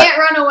scene can't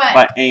run away.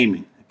 by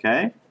aiming,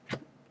 okay?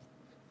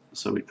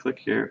 So we click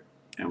here,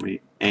 and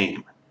we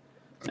aim.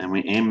 And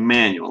we aim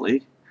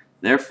manually.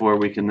 Therefore,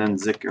 we can then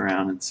zick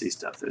around and see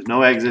stuff. There's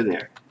no exit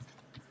there.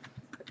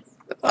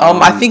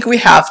 I think we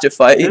have to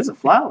fight. There's a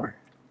flower.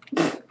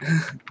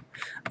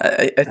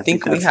 I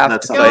think we have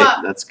to Go fight.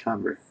 up. That's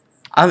cover.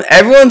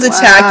 Everyone's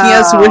attacking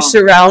us. Wow. We're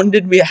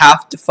surrounded. We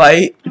have to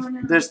fight. Oh,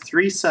 no. There's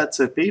 3 sets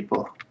of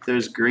people.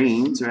 There's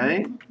greens,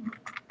 right?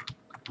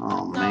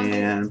 Oh,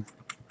 man.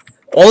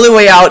 Only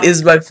way out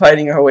is by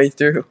fighting our way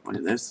through.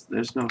 Wait, there's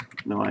no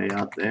way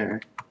out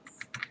there.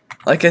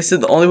 Like I said,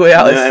 the only way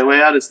out The is,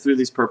 way out is through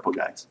these purple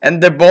guys. and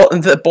both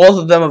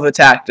of them have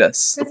attacked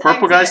us, The Press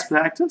purple guys exit.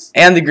 attacked us?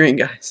 and the green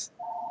guys.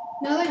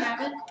 No, they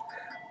haven't.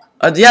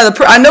 Yeah,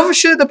 I know for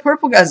sure the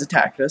purple guys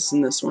attacked us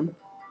in this one,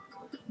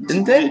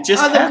 didn't they? It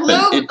just Oh, the happened.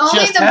 blue, It only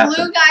just the happened.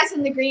 blue guys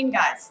and the green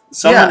guys.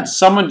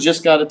 Someone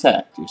just got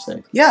attacked, you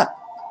say? Yeah,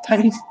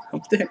 Tiny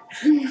up there.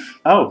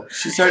 Oh,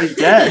 she's already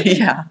dead.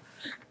 Yeah.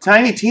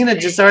 Tiny Tina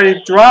just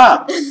already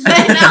dropped.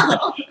 I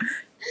know.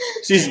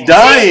 She's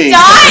dying. She's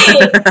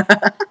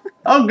dying.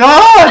 Oh,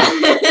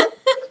 God.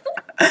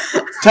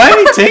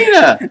 Tiny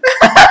Tina.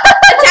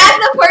 Attack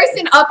the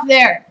person up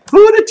there.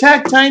 Who would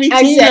attack Tiny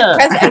Exit. Tina?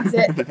 Press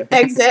exit.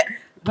 Exit.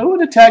 Who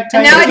would attack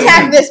And Tiny now Tina?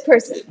 attack this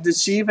person.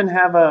 Does she even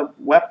have a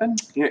weapon?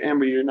 Here,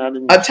 Amber, you're not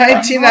in. A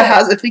Tiny Tina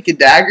has, I think, a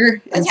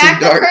dagger and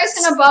Attack some the darts.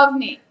 person above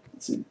me.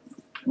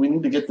 We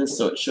need to get this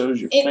so it shows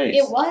your It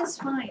face. was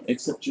fine.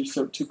 Except you're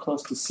so too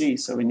close to see,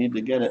 so we need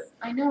to get it.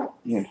 I know.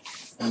 Here,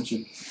 why don't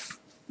you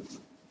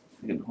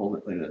can hold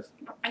it like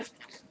this.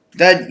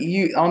 That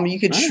you could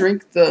Alright.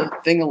 shrink the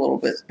thing a little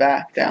bit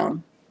back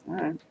down. All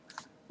right.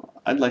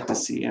 I'd like to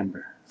see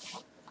Amber.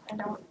 I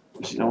don't.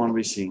 She don't want to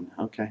be seen.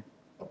 Okay.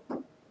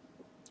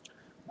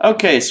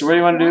 Okay, so what do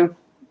you want to do?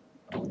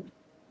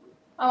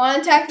 I want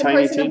to attack the Tiny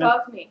person Tina?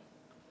 above me.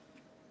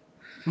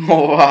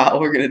 Oh wow,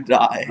 we're gonna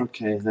die.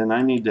 Okay, then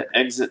I need to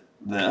exit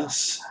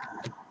this.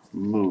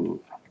 Move.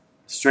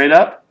 Straight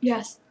up?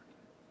 Yes.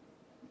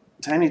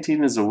 Tiny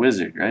Tina's a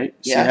wizard, right?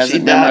 Yeah, she hasn't she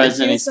died. memorized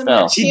any Here's some-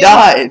 spells. She Yeah.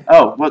 died.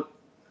 Oh, what?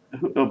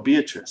 Oh,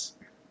 Beatrice.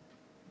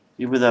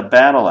 You with a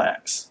battle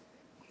axe.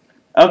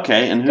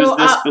 Okay, and who's Go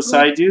this up.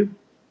 beside you?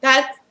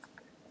 That's.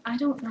 I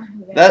don't know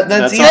who that is.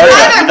 That's our either-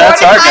 guy. either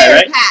That's our Mordecai guy, or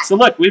right? Pat. So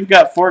look, we've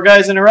got 4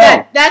 guys in a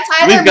row. That's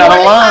either We've got a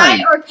Mordecai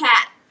line. or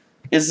Pat.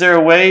 Is there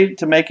a way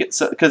to make it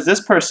so? Because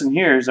this person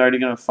here is already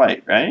going to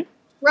fight, right?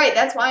 Right,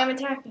 that's why I'm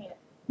attacking it.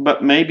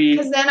 But maybe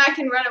Because then I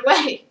can run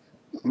away.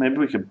 maybe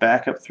we could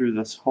back up through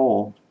this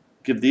hole.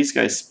 Give these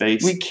guys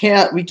space. We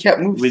can't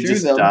move We through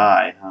just them.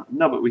 die. Huh?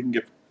 No, but we can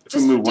get if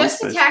we move one Just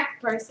space. attack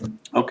the person.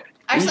 Okay.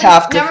 Actually,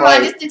 have to never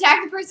mind. fight. Just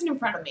attack the person in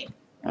front of me.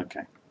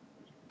 Okay.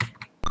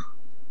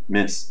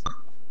 Miss.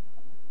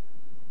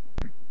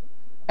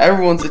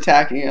 Everyone's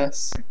attacking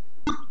us.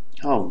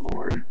 Oh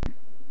Lord.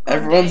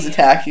 Everyone's dang it.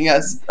 attacking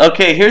us.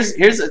 Okay,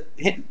 here's a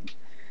hint.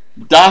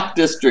 Dock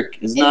District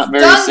is not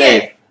very Duncan.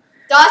 safe.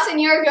 Dawson,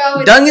 your go.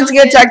 It's Duncan's Duncan.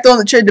 gonna attack the one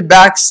that tried to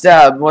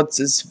backstab. What's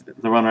his?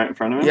 The one right in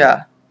front of him?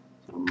 Yeah.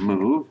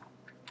 Move.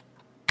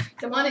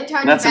 The one that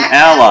tried That's to an backstab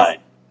ally.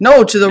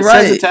 No, to the It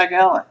right. says attack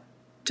ally.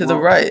 To the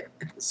Well, right.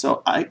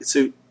 So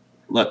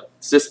look,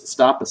 just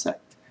stop a sec.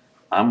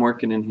 I'm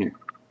working in here.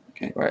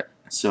 Okay. Right.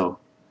 So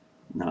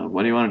now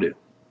what do you want to do?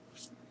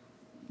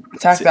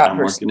 Attack See, that I'm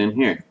person. working in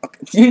here.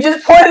 You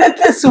just pointed at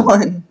this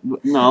one.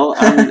 No,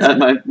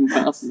 my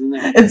mouse is in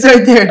there. It's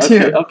right there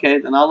too. Okay,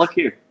 then I'll look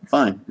here.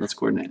 Fine, let's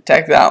coordinate.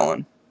 Attack that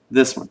one.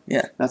 This one.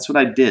 Yeah. That's what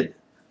I did.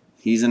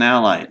 He's an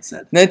ally, it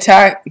said. Then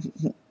attack.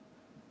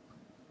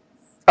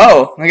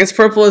 Oh, I guess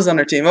purple is on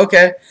our team.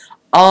 Okay.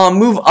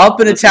 Move up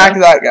and This attack guy?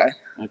 that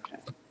guy. Okay.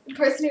 The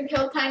person who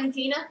killed Tiny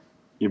Tina.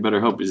 You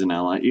better hope he's an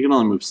ally. You can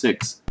only move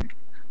 6.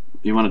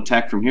 You want to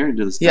attack from here and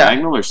do this Yeah.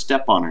 diagonal or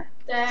step on her?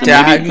 The-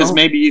 Diagonal. Because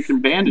maybe you can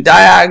bandage her.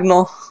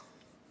 Diagonal.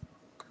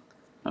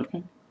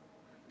 Okay.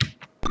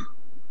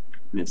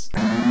 Miss.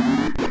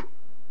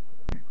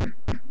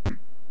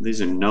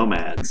 These are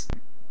nomads.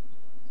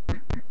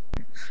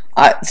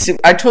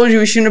 I told you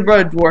we shouldn't have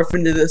brought a dwarf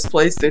into this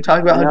place. They're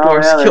talking about how No,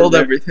 dwarves yeah, killed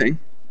they're- everything.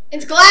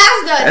 It's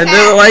Glasda. And attack.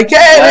 they're like,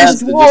 hey,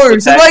 there's Glasda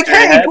just dwarves. I'm like, attacked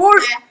hey, their head.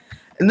 dwarf.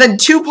 And then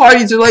two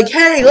parties are like,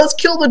 hey, let's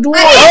kill the dwarf.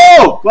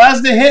 Oh!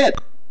 Glasda hit!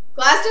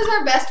 Glasda's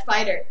our best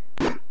fighter.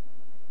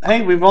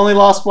 Hey, we've only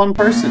lost one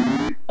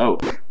person. Oh.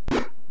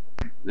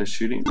 They're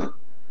shooting.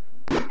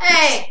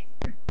 Hey,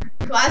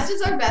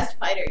 Glasda's our best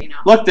fighter. You know.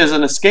 Look, there's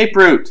an escape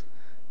route.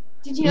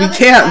 Did you know We that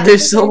can't, Glasda's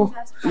there's our so-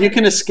 best fighter? You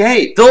can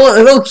escape.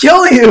 They'll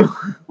kill you.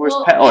 Where's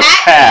Well, Pat? Oh, it's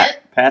Pat Pat.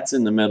 can't. Pat's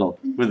in the middle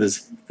with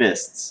his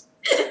fists.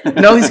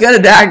 No, he's got a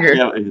dagger.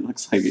 Yeah, it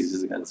looks like he's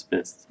just got his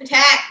fists.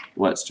 Attack.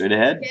 What, straight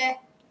ahead? Yeah.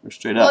 Or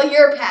straight up? Well,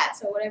 you're Pat,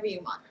 so whatever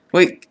you want.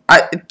 Wait,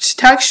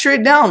 attack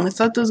straight down. I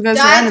thought those guys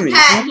were Dad's enemies.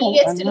 Pat. He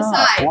gets I'm to not.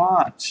 decide.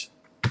 Watch.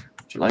 Would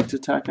you like to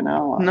attack an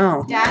ally?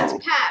 No. Dad's No.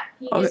 Pat.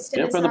 He Okay, gets to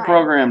Get decide. for the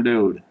program,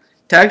 dude.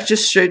 Attack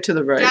just straight to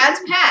the right. Dad's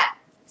Pat.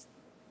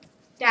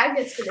 Dad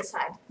gets to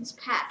decide. He's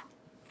Pat.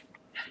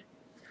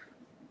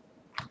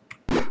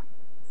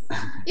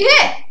 You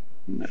hit.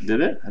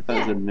 Did it? I thought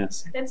Yeah. it did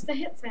miss. That's the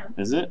hit sound.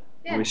 Is it?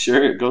 Yeah. Are we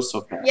sure it goes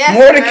so fast? Yes.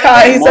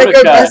 Mordecai, he's like our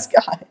Mordecai. best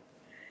guy.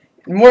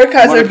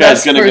 Mordecai's our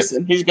best gonna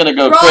person. he's gonna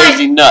go Run.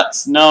 crazy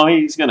nuts. No,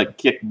 he's gonna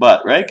kick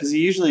butt, right? Because he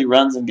usually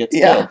runs and gets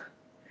Yeah. killed,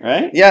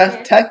 right? Yeah,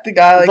 attack the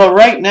guy like But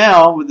right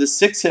now, with his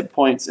 6 hit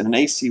points and an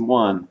AC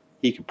 1,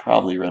 he could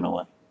probably run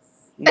away.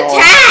 no,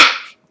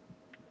 Attack.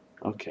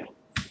 Okay,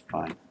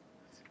 fine.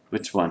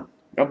 Which one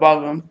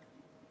above him.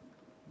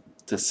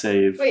 to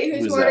save? Wait,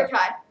 who's that?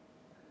 Mordecai?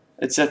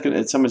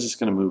 Someone's just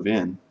gonna move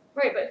in.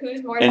 Right, but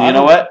who's Mordecai? And you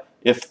know what?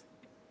 If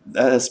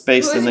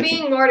space, Who's then they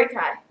being can.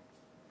 Mordecai?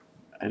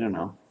 I don't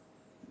know.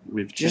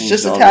 We've changed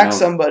Just all attack the-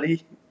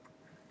 somebody.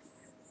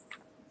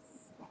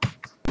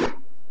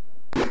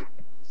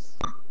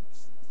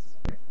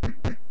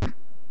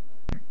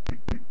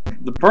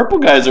 The purple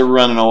guys are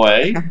running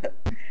away.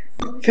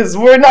 Because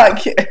we're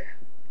not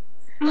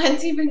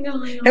What's even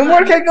going on? And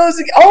Mordecai goes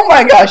again. Oh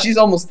my gosh, he's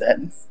almost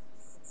dead.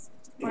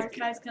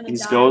 Mordecai's gonna He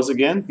die. goes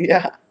again.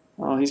 Yeah.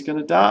 Oh, he's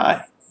gonna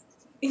die.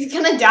 He's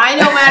gonna die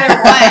no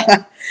matter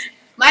what.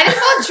 Might as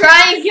well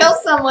try and kill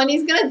someone.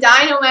 He's gonna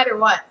die no matter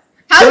what.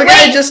 So we're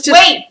gonna Wait, just-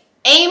 wait.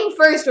 Aim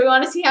first. We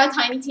want to see how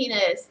Tiny Tina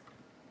is.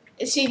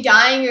 Is she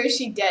dying or is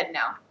she dead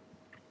now?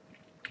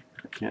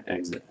 I can't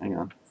exit. Hang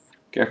on.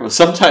 Careful.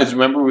 Sometimes,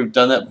 remember, we've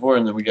done that before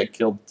and then we got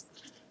killed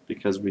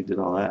because we did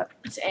all that.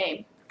 Let's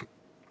aim.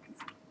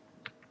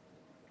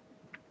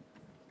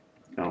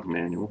 Oh,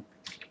 manual.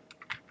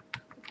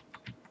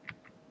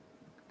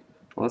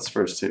 Well, that's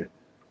first two.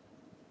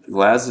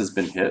 Glaz has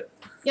been hit.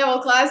 Yeah,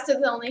 well,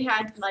 Glaston's only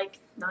had like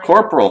 9.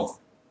 Corporal.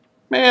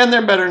 Man,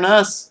 they're better than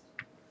us.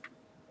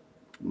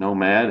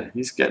 Nomad.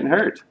 He's getting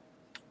hurt.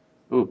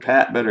 Ooh,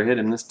 Pat better hit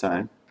him this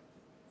time.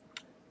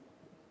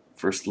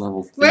 First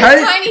level. Where's How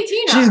did- Tiny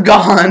Tina? She's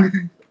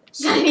gone.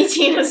 Tiny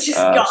Tina's just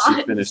She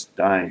gone. finished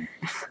dying.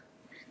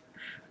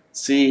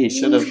 See, he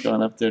should have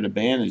gone up there to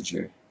bandage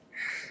her.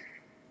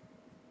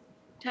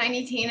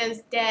 Tiny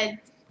Tina's dead.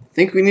 I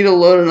think we need to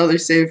load another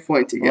save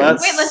point again. Well,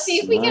 Wait, let's see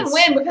if we can Nice.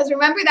 win because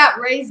remember that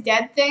Ray's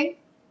dead thing?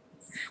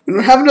 We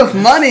don't have enough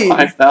money.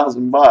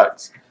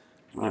 $5,000.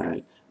 All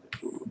right.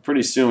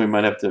 Pretty soon we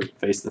might have to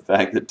face the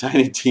fact that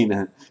Tiny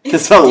Tina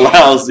is a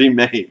lousy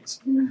mage.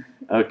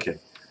 Okay,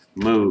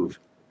 move.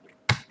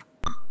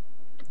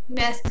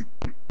 Missed.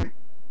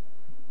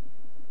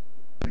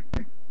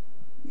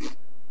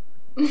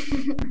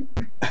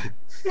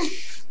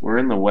 We're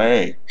in the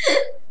way.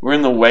 We're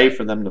in the way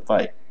for them to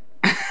fight.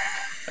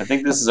 I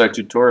think this is our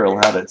tutorial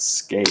how to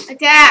escape.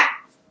 Attack!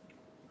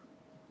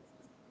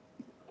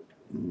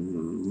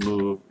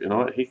 know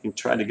what? He can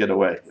try to get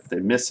away if they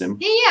miss him.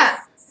 Yeah.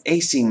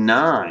 AC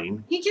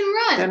 9. He can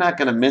run. They're not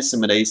gonna miss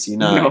him at AC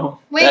 9. No.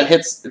 Wait. That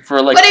hits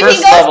for like But if he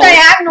first goes level.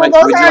 diagonal, Wait,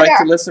 those would you are like there.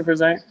 to listen for a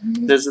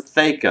second? There's a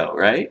Thaco,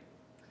 right?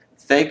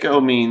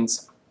 Thaco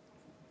means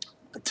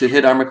to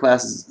hit armor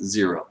class is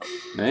 0,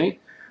 right?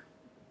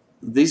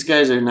 These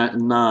guys are not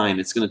 9.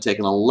 It's going to take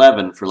an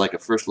 11 for like a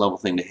first level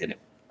thing to hit him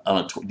on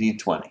a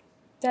D20.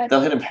 Dad.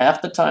 They'll hit him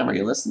half the time. Are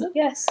you listening?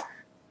 Yes.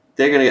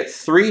 They're going to get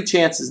 3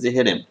 chances to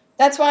hit him.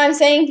 That's why I'm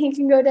saying he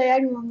can go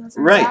diagonal on those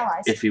Right.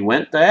 allies. If he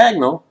went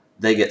diagonal,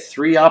 they get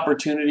 3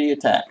 opportunity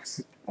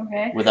attacks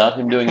Okay. without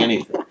him doing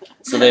anything.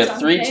 So they have That's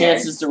 3 unfair.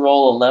 chances to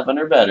roll 11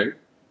 or better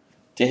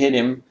to hit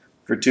him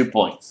for 2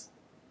 points.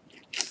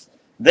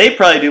 They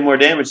probably do more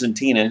damage than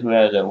Tina, who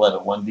had a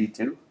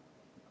 1d2.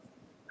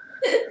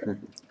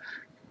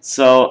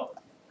 So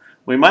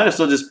we might as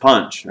well just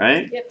punch,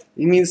 right?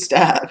 You mean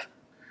stab?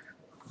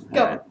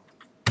 Go. Alright.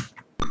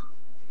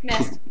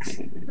 Missed.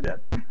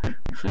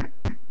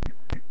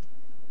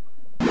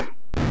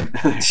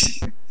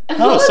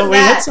 Oh, so we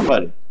hit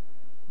somebody.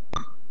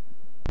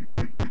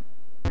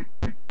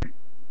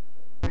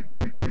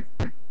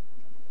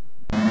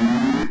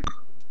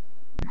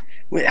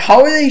 Wait,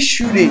 how are they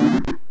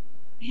shooting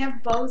They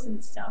have bows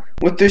and stuff.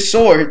 with their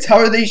swords? How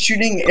are they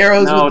shooting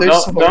arrows No, with their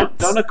swords?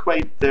 don't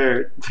equate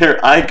their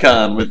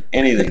icon with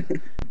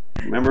anything.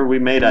 Remember, we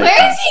made icons.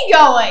 Where is he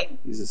going?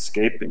 He's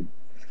escaping.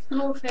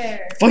 No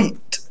fair.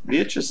 Fight!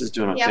 Beatrice is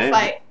doing okay. Yeah,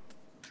 fight.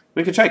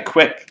 We could try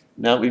quick.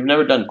 No, we've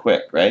never done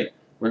quick, right?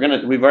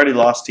 We've already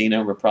lost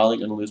Tina. We're probably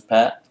gonna lose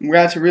Pat. We're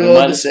gonna have to We're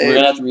reload the save.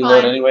 gonna have to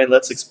reload Fine. anyway.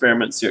 Let's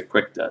experiment and see what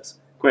quick does.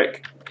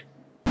 Quick.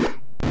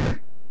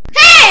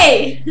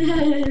 Hey!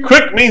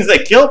 Quick means they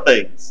kill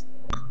things.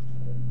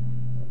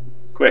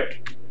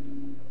 Quick.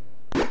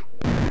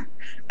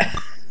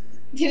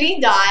 Did he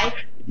die?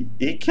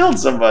 He killed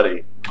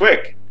somebody.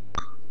 Quick.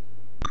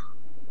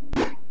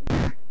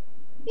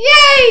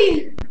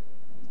 Yay!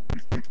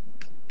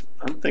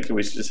 I'm thinking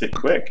we should just hit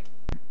quick.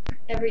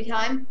 Every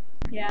time?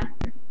 Yeah.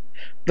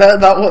 That.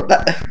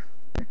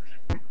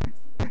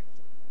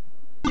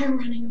 They're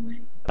running away.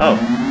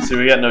 Oh, see,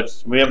 we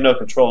have no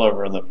control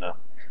over them now.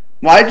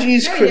 Why'd you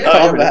use There quick you go.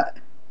 combat?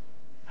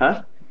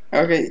 Huh?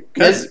 Okay.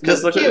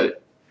 Because look at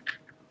Cute.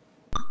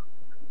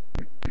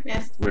 it.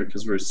 Missed.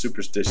 Because we're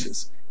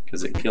superstitious.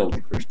 Because it killed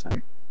the first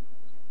time.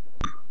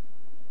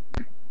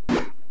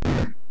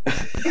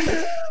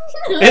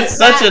 It's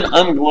such an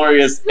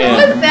unglorious Who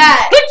was end.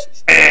 that?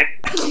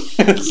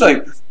 It's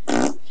like,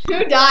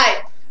 Who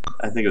died?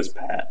 I think it was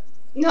Pat.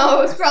 No,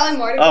 it was probably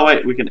Mordecai. Oh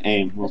wait, we can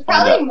aim. We'll It's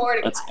find probably out.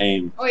 Mordecai. Let's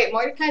aim. Oh wait,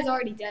 Mordecai's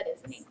already dead,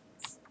 isn't he?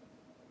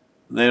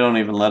 They don't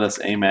even let us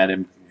aim at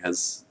him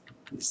because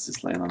he's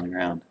just laying on the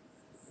ground.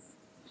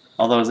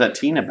 Although, is that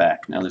Tina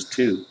back? Now there's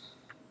 2.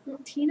 Well,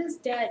 Tina's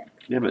dead.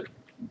 Yeah, but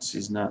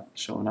she's not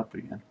showing up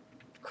again.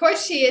 Of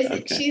course she isn't.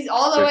 Okay. She's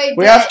all the way dead.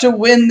 We have to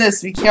win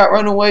this. We can't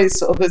run away,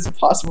 so it's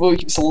possible we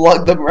can just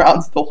lug them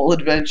around the whole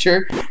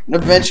adventure, and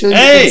eventually we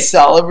Hey! can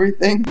sell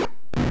everything.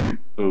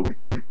 Ooh,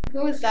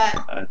 Who was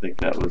that? I think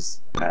that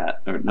was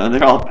Pat. Or, no,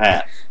 they're all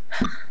Pat.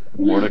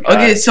 Mordecai.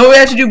 Okay, so what we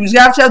have to do is we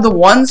have to have the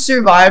one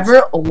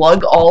survivor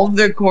lug all of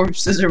their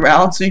corpses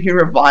around so you can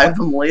revive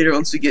them later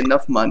once we get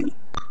enough money.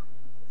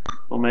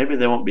 Well, maybe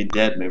they won't be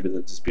dead. Maybe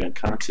they'll just be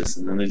unconscious,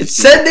 and then they It just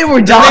said they were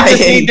they just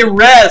dying. need to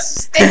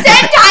rest. They said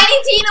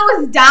Tiny Tina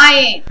was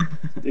dying.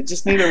 They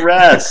just need a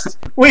rest.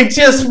 We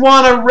just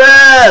want to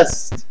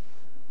rest.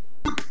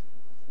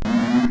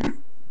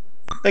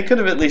 They could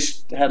have at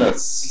least had a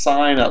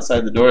sign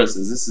outside the door that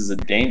says this is a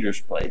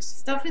dangerous place.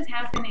 Stuff is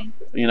happening.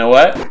 You know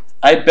what?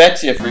 I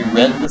bet you if we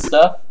read the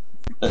stuff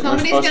that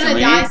Somebody's we're supposed gonna to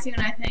die read, soon,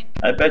 I think.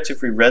 I bet you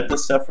if we read the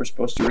stuff we're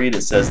supposed to read,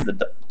 it says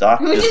the dock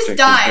Who just district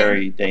is died?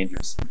 very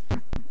dangerous.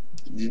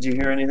 Did you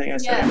hear anything I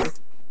said? Yes.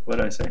 What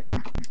did I say?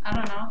 I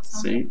don't know.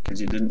 See?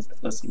 Because you didn't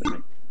listen to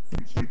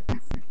me.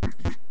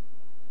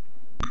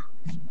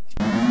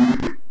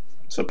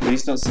 So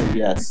please don't say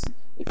yes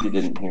if you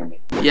didn't hear me.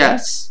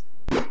 Yes.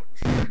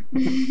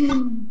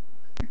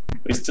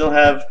 We still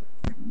have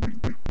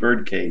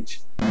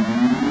Birdcage.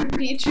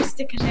 Beatrice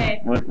de Carre.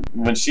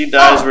 When she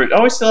dies,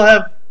 we still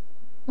have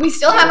We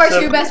still have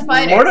our 2 best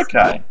fighters.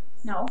 Mordecai.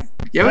 No.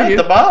 Yeah, we At do.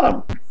 the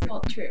bottom.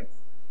 Well, true.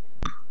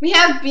 We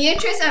have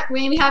Beatrice,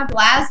 we have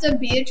Glazda,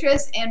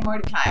 Beatrice, and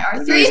Mordecai. Our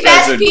These 3 guys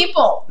best are-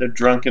 people. They're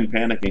drunk and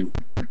panicking.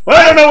 Well,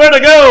 I don't know where to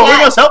go. Yeah.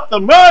 We must help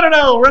them. I don't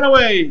know. Run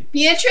away.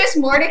 Beatrice,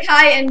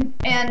 Mordecai, and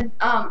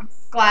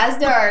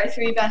Glazda are our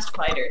 3 best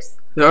fighters.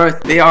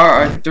 They are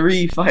our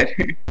 3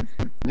 fighters.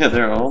 Yeah,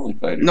 they're our only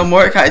fighters. No,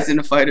 Mordecai's in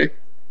a fighter.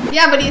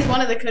 Yeah, but he's one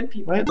of the good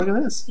people. Wait, look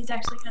at this. He's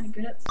actually kind of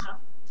good at stuff.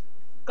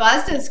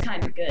 Glazda's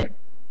kind of good.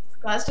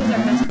 Glazda's our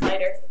best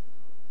fighter.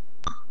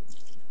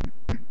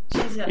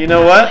 She's a You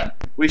know what?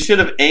 We should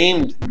have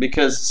aimed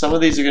because some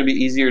of these are going to be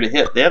easier to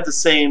hit. They have the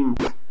same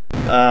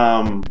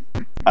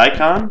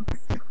icon,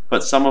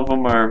 but some of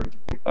them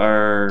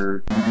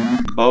are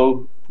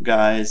bow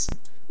guys.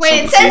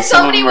 Wait, it See, said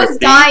some of somebody them are was thieves.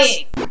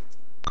 dying.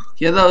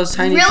 Yeah, that was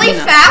Tiny Really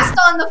Tina. fast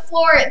on the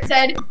floor, it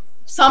said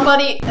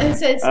somebody. It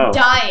says Oh.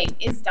 dying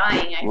is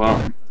dying. I Well,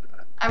 think.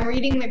 I'm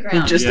reading the We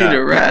ground. just need a I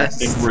rest.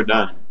 think we're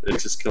done. It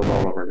just killed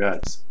all of our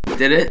guys.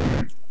 Did it?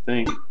 I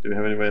think. Do we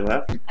have anybody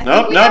left? I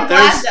Nope, think we nope. have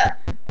There's. Gladda.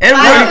 And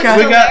Gladda's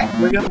Mordecai.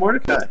 still We got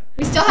Mordecai.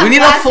 We still have We need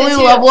to Gladda, fully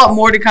too. level up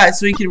Mordecai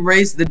so he can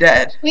raise the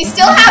dead. We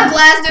still have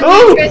Gladda,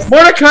 Oh, Beatrice.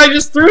 Mordecai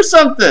just threw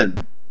something.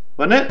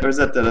 Wasn't it? Or is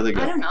that other I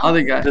guy? don't know.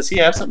 Other guy. Does he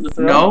have something to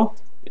throw? No.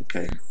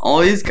 Okay.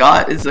 All he's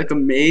got is like a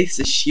mace,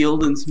 a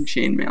shield, and some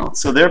chainmail.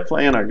 So they're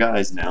playing our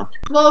guys now.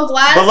 Well,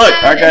 Gladda But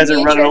look, our guys and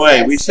are running Beatrice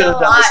away. are We should still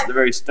have done this alive. at the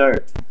very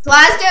start.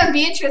 Gladda and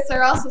Beatrice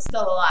are also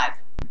still alive.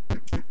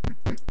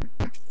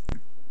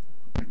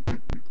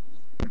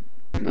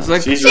 It's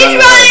like She's She's running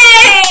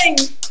away. running!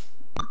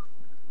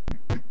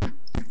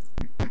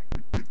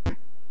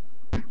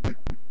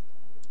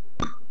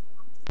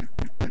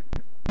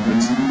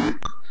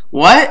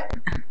 what?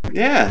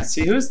 Yeah,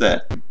 see, who's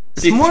that? Is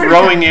It's he Mordecai.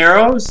 throwing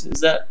arrows?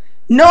 Is that.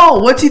 No,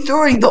 what's he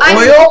throwing? The I'm-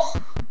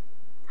 oil?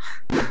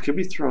 Could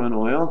be throwing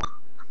oil.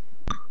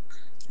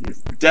 He's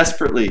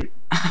desperately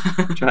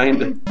trying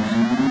to.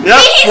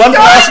 Yep, He's one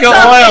flask of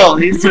throwing oil.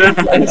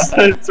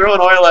 He's throwing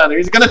oil at her.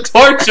 He's gonna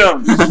torch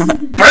him.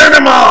 Burn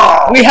them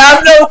all. We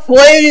have no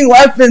flaming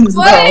weapons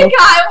though. Mordecai,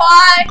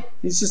 why?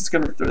 He's just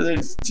gonna throw.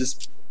 He's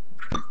just.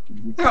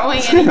 Throwing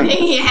anything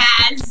he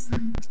has.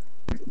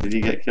 Did he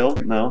get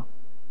killed? No.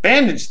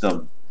 Bandage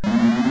them.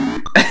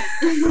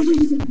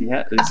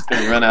 Yeah, he's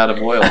gonna run out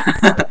of oil.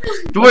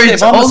 Don't worry,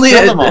 it's They've almost only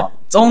killed a, them all.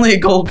 it's only a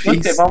gold Look,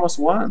 piece. they've almost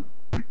won.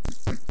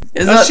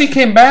 Is Oh, that, she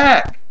came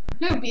back.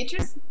 Who,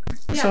 Beatrice?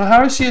 Yeah. So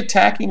how is she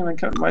attacking and then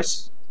coming? Why?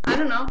 I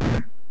don't know.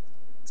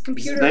 It's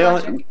computer They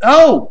logic. only,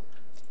 oh,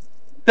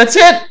 that's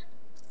it.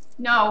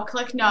 No,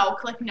 click no,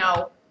 click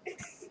no.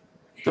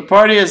 The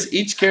party has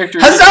each character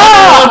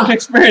Huzzah! their own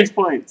experience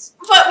points.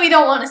 But we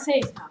don't want to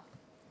save them.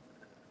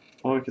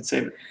 Well, we could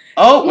save it.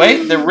 Oh,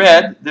 wait, they're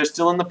red. They're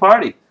still in the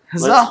party.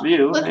 Let's Huzzah.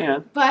 view. Look. Hang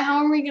on. But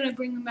how are we going to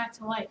bring them back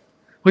to life?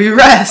 we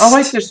rest. Oh,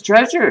 wait, there's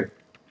treasure.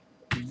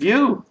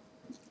 View.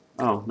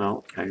 Oh,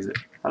 no. Exit.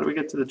 How do we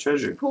get to the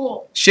treasure?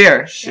 Pool.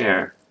 Share.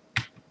 Share.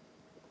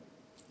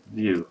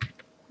 View.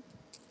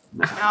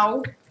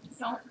 No.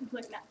 Don't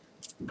click that.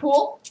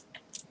 Pool.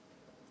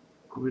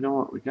 We don't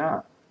want what we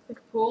got.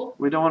 Click pool.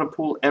 We don't want to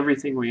pool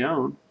everything we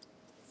own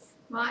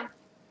Why?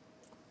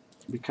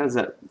 because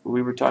that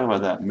we were talking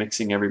about that,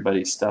 mixing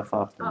everybody's stuff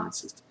up in the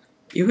system.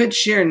 You hit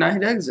share, not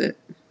hit exit.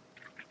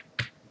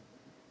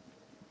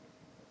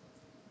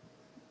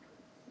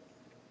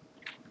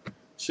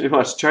 She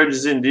wants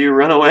charges in. Do you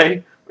run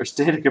away or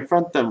stay to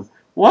confront them?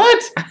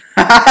 What?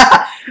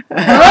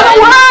 Run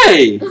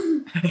away!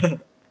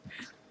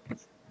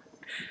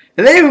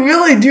 They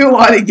really do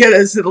want to get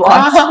us in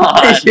lots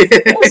God, of shit.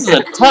 This is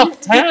a tough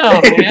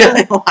town, They man.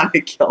 really want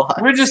to kill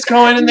us. We're just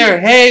going in there.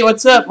 Hey,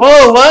 what's up?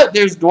 Whoa, what?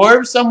 There's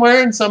dwarves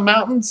somewhere in some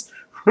mountains.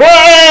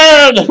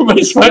 Run!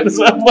 Everybody's fighting us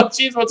up.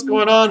 Jeez, what's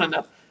going on? And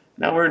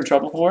now we're in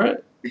trouble for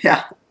it?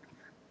 Yeah.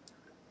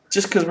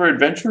 Just because we're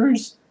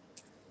adventurers?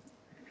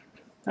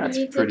 That's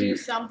we need to pretty. do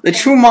something. The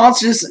true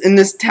monsters in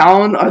this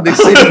town are the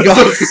city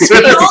ghosts. We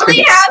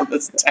only have.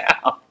 This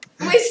town.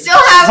 We still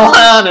have. This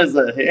town is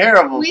a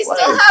terrible We place.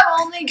 still have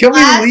only. Can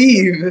glass. we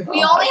leave?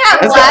 We only have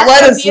Let's glass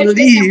let and us Beatrice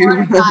leave.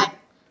 and Mordecai.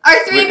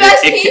 Our three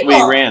best people.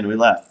 We ran. We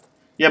left.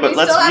 Yeah, but we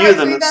let's still have view our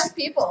them. three Let's, best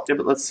people. yeah,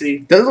 but let's see.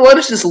 Doesn't let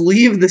us just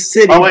leave the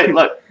city. Oh wait,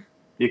 look.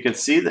 You can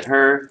see that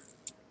her.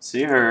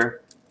 See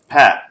her.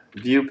 Pat.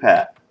 View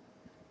Pat.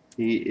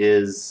 He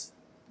is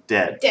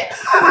dead. Dead.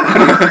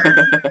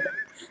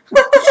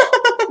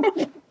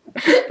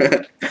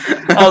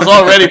 I was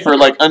all ready for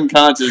like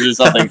unconscious or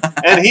something,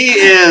 and he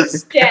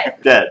is Dead.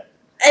 dead.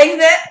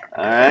 Exit.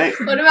 All right.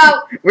 What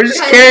about? We're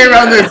just carrying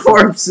around their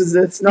corpses.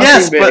 It's nothing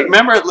Yes, big. but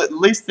remember, at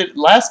least the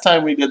last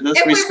time we did this,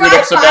 If we we screwed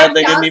up so bad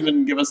they didn't 5,000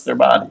 even give us their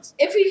bodies.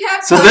 If we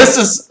have. So this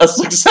is a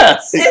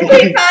success.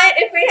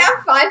 If we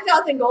have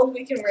 5,000 gold,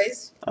 we can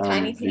raise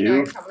Tiny Tina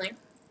you or something.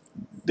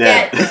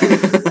 dead.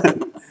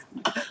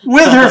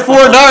 With her 4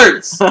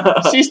 darts.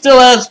 She still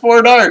has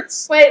 4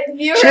 darts. Wait,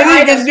 viewer She didn't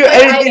items. just do Wait,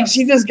 anything. items.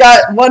 She just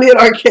got one hit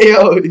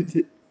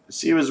RKO'd.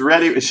 She was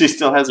ready. She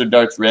still has her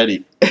darts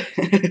ready.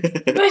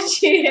 But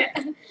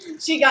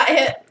she got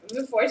hit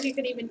before she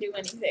could even do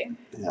anything.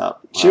 Yeah.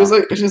 She was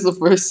the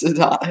first to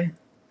die.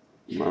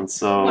 And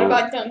so What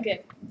about Duncan?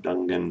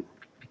 Duncan.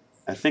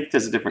 I think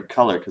there's a different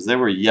color because they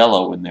were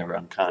yellow when they were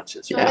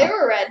unconscious. No, Right? they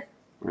were red.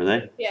 Were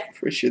they?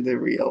 For sure they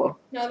were yellow.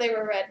 No, they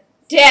were red.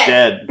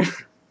 Dead. Dead.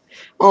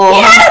 Oh,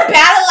 He had a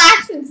battle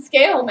axe and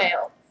scale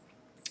mail.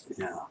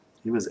 Yeah.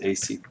 He was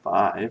AC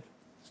 5.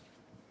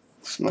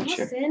 I'm not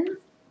sure. Listen.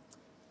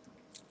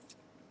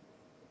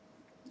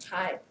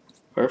 Hi.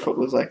 Perfect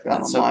was like that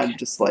That's on mine, okay.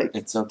 just like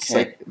It's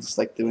okay. it's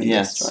like doing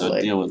Yes. this. So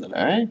like, deal with it.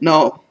 All right.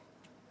 no,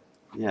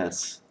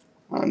 Yes.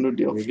 no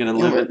deal. You're gonna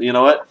live it. You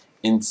know what?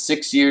 In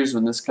 6 years,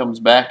 when this comes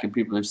back and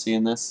people are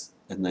seeing this,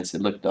 and they say,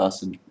 "Look,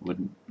 Dawson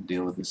wouldn't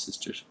deal with his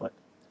sister's foot,"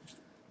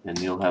 and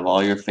you'll have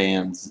all your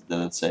fans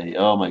that say,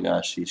 "Oh my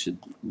gosh, he should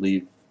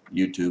leave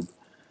YouTube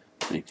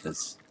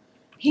because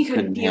He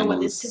couldn't deal handle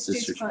with his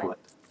sister's foot.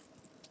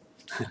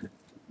 foot."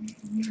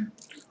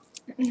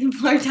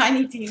 Poor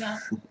Tiny Tina.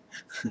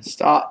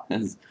 Stop.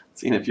 And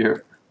seeing if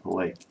you're Oh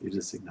wait, you're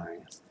just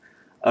ignoring us.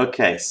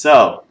 Okay,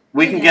 so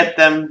we can get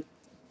them.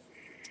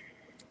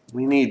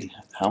 We need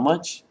how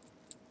much?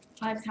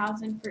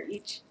 5,000 for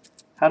each.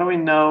 How do we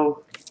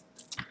know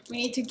We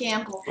need to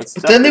gamble. what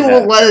stuff Then they we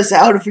won't have? let us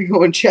out if we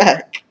go and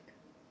check.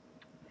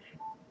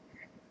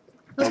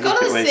 Let's I go think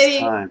to it the wastes city,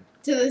 time.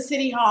 to the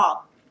city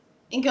hall,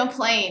 and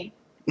complain.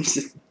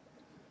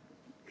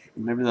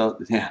 Maybe they'll.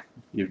 Yeah,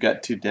 you've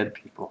got 2 dead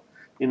people.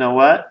 You know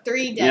what?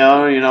 3 dead.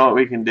 You know what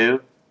we can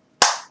do?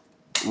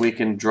 We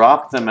can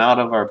drop them out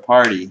of our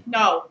party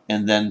No,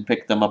 and then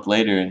pick them up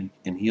later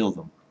and heal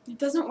them. it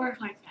doesn't work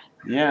like that.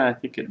 Yeah, I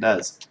think it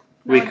does.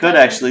 No, We it could doesn't.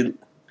 actually.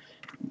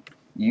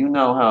 You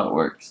know how it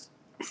works.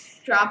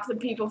 Drop the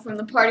people from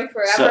the party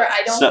forever.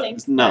 I don't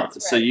think no.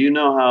 that's So right. you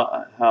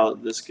know how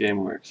this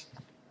game works.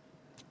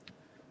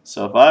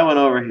 So if I went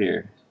over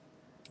here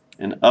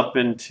and up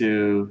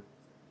into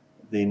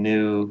the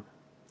new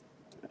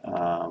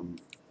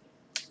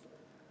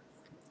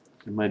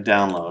in my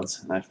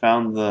downloads, and I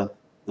found the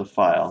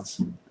files,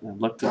 and I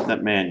looked at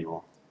that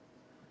manual,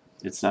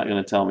 it's not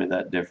going to tell me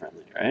that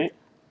differently, right?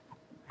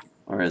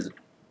 Or is it?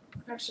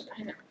 Actually,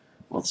 I know.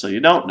 Well, so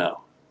you don't know.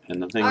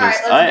 And the thing Alright,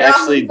 is, let's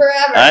drop them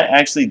forever. I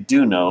actually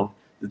do know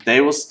that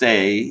they will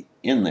stay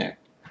in there.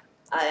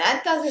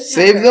 That doesn't sound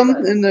Save very them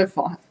good. and they're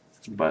fine.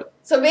 But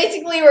So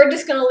basically, we're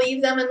just gonna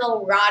leave them and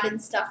they'll rot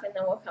and stuff, and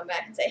then we'll come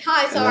back and say,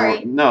 "Hi,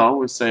 sorry." No,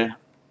 we say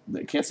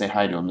they can't say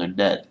hi to them. They're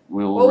dead.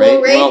 We'll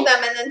raise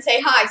them and then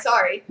say, "Hi,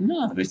 sorry."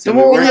 No, we say Then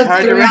we we'll worked have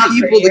hard to 3 rescue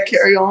rescue people to years.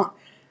 carry on.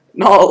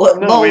 No,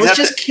 No, we'd let's have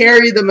just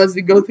carry them as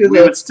we go through We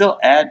the. would still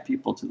add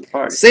people to the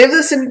party. Save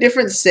this in a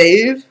different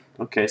save.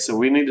 Okay, so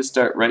we need to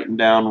start writing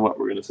down what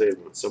we're going to save.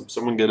 So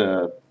someone get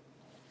a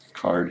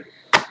card.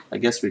 I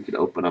guess we could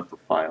open up a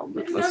file,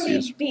 but It's let's gonna be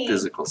use B.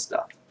 physical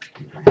stuff.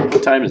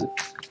 What time is it?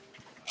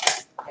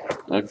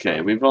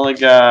 Okay, we've only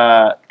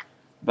got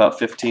about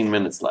 15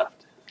 minutes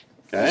left.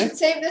 We Okay, should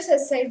save this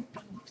as save.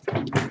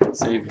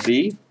 save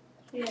B.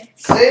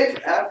 Save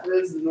F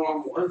is the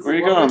normal. Where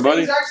you going,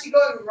 buddy? He's actually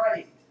going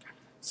right.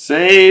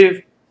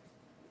 Save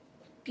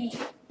B.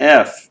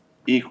 F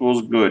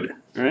equals good,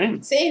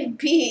 right? Save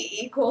B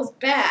equals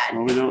bad.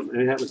 Well,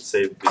 we haven't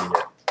saved B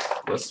yet.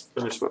 Let's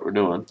finish what we're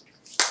doing.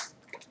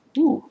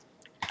 Ooh.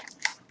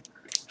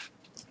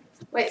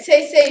 Wait,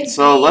 say save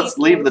So B let's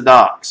leave equals- the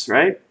docks,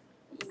 right?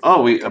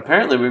 Oh, we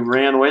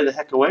ran way the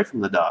heck away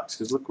from the docks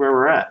because look where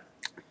we're at.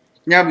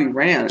 Yeah, we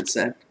ran. It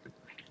said.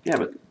 Yeah,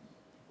 but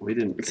we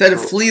didn't. It said to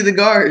control- flee the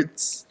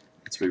guards.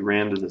 So we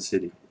ran to the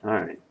city. All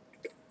right.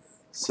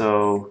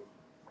 So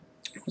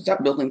What's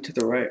that building to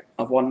the right?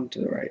 Up one to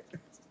the right.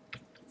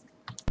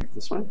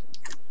 this way.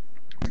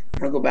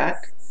 Wanna go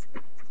back?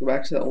 Go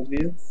back to the old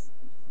view.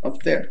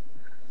 Up there.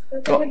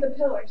 Let's look at the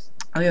pillars.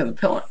 Oh yeah, the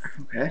pillar.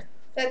 Okay.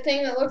 That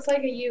thing that looks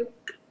like a U.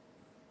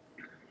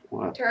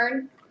 What?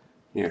 Turn.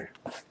 Here.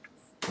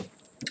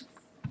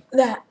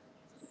 That.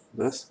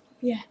 This.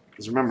 Yeah.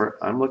 Because remember,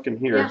 I'm looking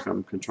here Yeah. if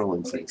I'm controlling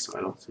Okay. things, so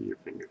I don't see your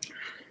fingers.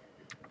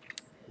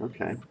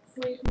 Okay.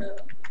 Wait, no.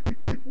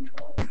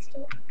 Control it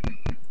still.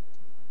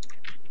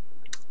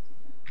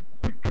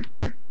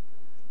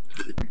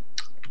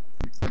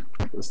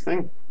 This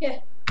thing. Yeah.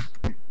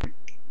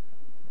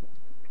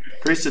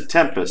 Priest of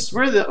Tempest.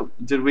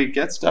 Did we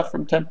get stuff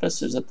from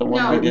Tempest? Is that the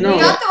one No, we we didn't? No.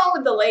 got the one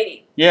with the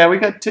lady. Yeah, we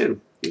got 2.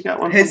 You got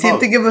one Hey, from see if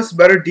both. they give us a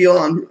better deal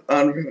on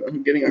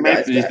getting our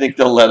guys Maybe you back. think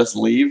they'll let us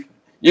leave?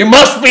 You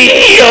must be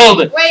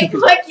healed! Wait,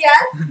 click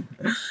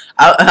yes.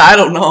 I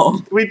don't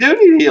know. We do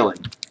need healing.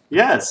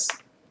 Yes.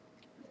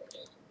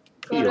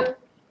 Go Heal. to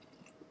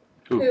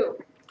Who? who?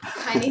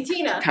 Tiny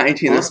Tina. Tiny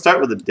Tina. Let's start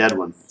with the dead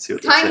one. Let's see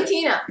what they Tiny say.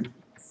 Tina.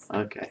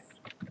 Okay.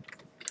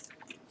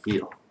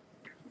 Heal.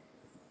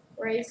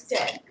 Ray's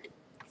dead.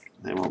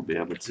 They won't be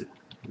able to.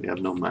 We have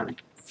no money.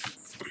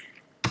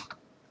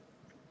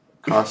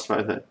 Cost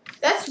by the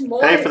That's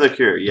more. pay for the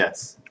cure.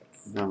 Yes.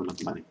 We don't have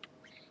enough money.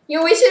 You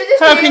know, we should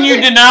just. How be can able you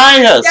to-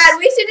 deny us? Dad,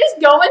 we should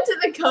just go into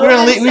the code We're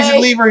gonna and we should say.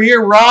 leave her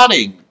here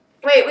rotting.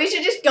 Wait, we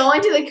should just go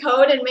into the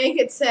code and make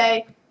it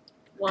say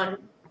 1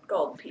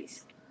 gold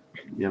piece.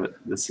 Yeah, but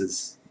this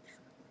is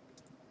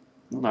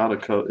not a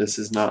code. This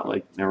is not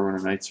like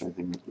Neverwinter Nights or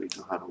anything that we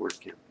know how to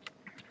work in.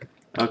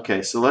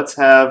 Okay, so let's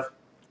have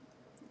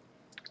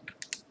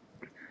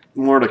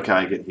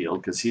Mordecai get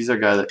healed because he's our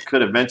guy that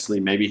could eventually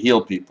maybe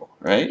heal people,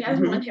 right? He has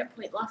Mhm. 1 hit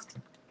point left.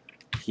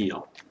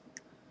 Heal.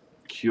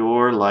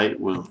 Cure light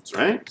wounds,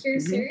 right? Cure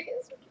Mhm.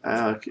 serious?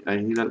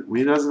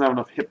 He doesn't have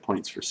enough hit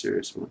points for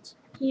serious wounds.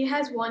 He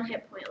has 1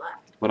 hit point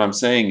left. What I'm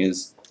saying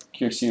is,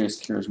 Cure Serious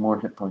cures more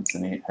hit points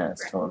than he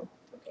has total.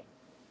 Okay.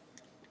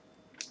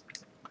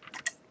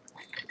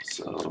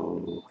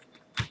 So,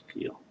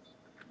 heal.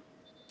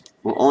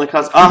 Will only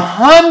cost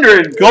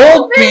 100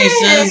 gold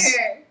pieces!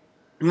 There.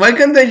 Why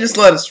couldn't they just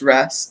let us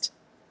rest?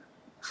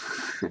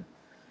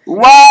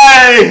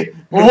 Why?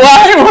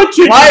 Why would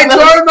you Why do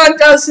that?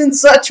 torment us in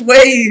such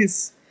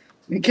ways?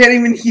 We can't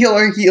even heal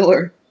our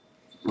healer.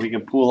 We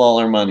can pool all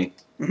our money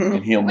Mhm.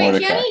 and heal Wait,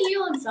 Mordecai. can't he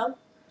heal himself?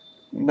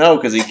 No,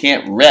 because he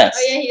can't rest.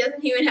 Oh yeah, he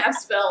doesn't even have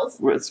spells.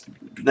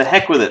 The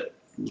heck with it.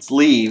 Let's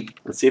leave.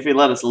 Let's see if he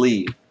let us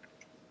leave.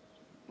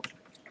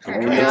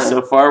 Turn Okay, around.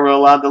 so far we're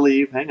allowed to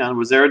leave. Hang on,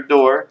 was there a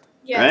door?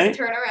 Yes, right?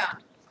 turn around.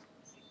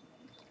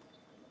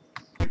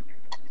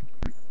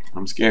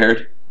 I'm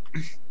scared.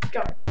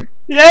 Go.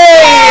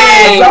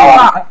 Yay!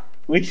 Ah!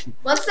 We,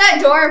 What's that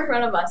door in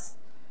front of us?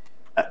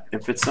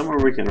 if it's somewhere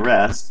we can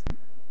rest.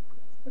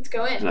 Let's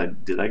go in.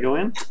 Did I go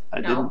in? I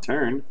No. didn't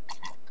turn.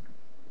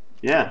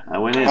 Yeah, I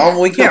went in. Oh,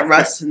 we can't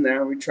rest in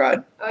there. We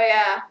tried. Oh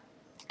yeah.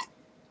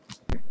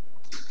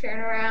 Turn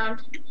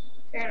around.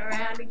 Turn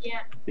around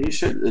again. You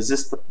should. Is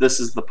this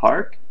is the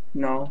park?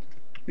 No,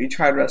 we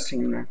tried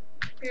resting in there.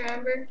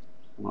 Remember?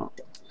 Well,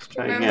 let's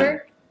try again.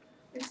 Remember?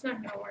 It's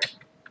not gonna work.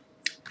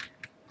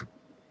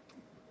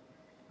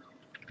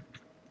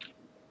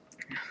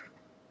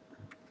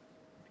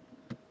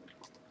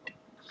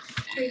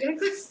 Are you gonna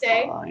click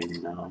stay? I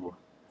know.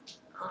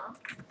 Aw.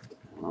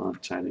 I'm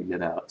trying to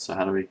get out. So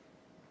how do we?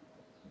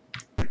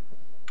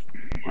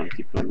 Want to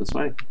keep going this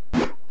way?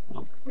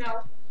 No.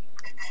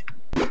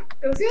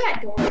 Go through that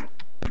door.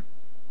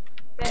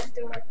 That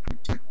door.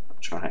 I'm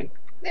trying.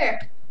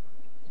 There.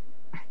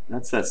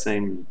 That's that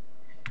same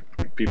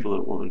people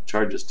that want to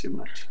charge us too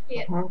much.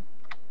 Yeah. Huh?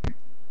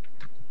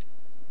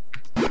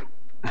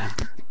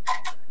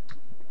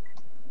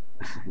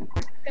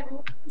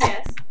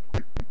 Yes.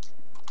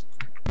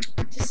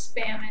 Just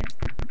spam it.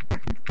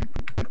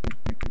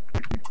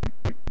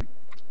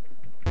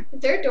 Is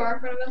there a door in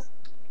front of us?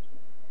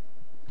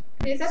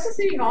 Is that the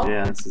city hall?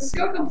 Yeah, this Let's is.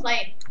 go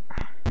complain.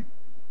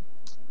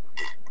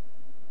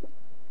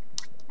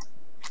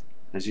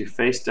 As you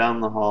face down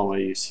the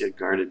hallway, you see a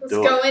guarded Let's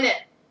door. go in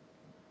it.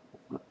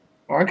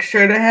 Walk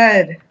straight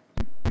ahead.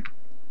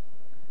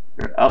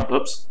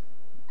 Oops.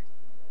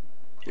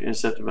 You're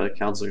intercepted by the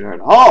council guard.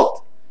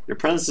 Halt! Your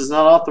presence is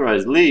not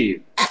authorized.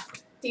 Leave.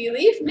 Do you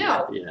leave?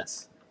 No.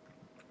 Yes.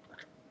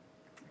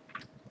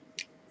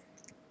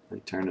 They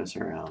turned us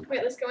around.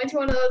 Wait, let's go into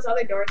one of those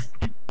other doors.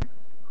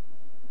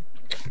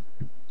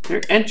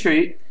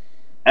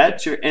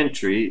 At your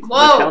entry,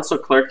 Whoa. the council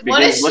clerk What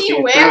begins is she looking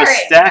through a wearing?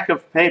 stack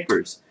of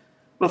papers.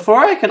 Before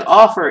I can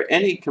offer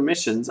any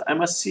commissions, I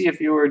must see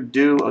if you are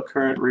due a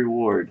current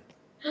reward.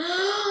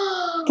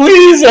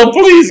 Please, oh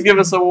please give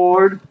us a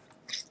reward.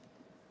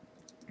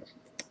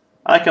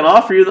 I can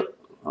offer you the...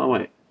 Oh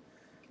wait.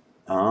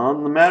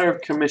 On the matter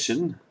of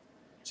commission,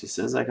 she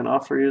says I can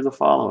offer you the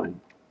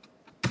following.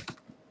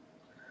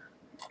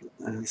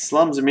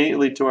 Slums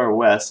immediately to our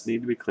west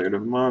need to be cleared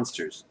of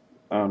monsters.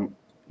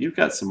 You've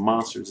got some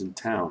monsters in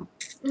town.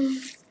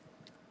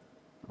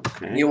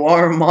 Okay. You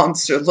are a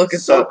monster. Look at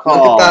that. Look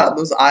So-called- at that.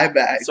 Those eye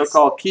bags.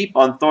 So-called keep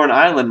on Thorn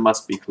Island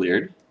must be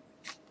cleared.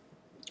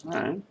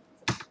 Alright.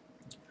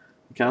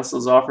 The council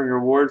is offering a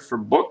reward for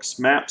books,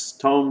 maps,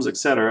 tomes,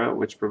 etc.,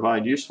 which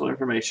provide useful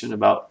information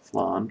about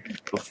Flan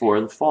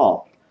before the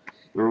fall.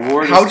 The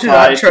reward How is to tied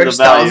not to the charge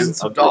value thousands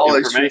of of the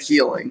dollars for information.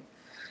 healing?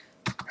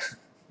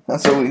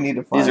 That's what we need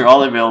to find. These are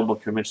all available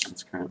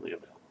commissions currently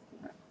available.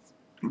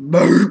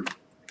 Burp.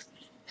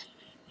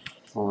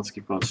 Well, let's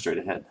keep going straight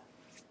ahead.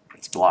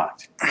 It's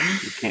blocked.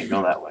 You can't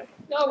go that way.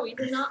 No, we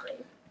did not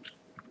leave.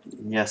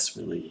 Yes,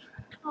 we leave.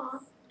 Aw.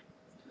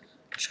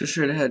 Just go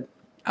straight ahead.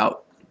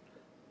 Out.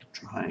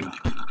 Trying.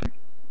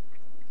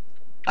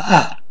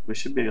 Ah. We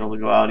should be able to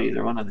go out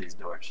either one of these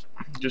doors.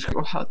 Just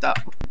go out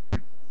that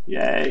one.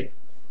 Yay.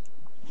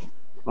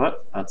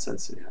 What? Outside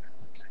city.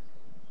 Okay.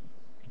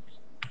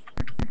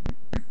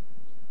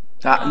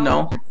 That, Oh.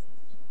 no.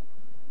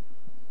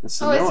 This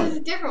is Oh, a new this one. is a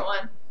different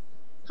one.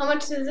 How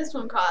much does this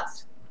one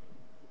cost?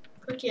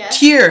 Click yes.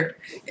 Here.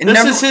 It This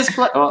never, is his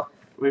place. Well,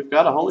 we've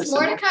got a holy It's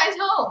symbol. Mordecai's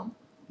home.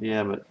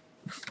 Yeah, but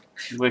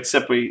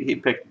except he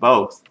picked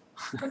both.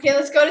 Okay,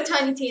 let's go to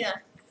Tiny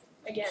Tina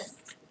again.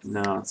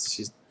 No,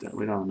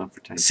 we don't have enough for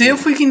Tiny. See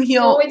if we can Well,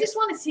 heal. we just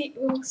want to see.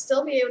 We'll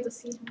still be able to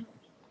see him.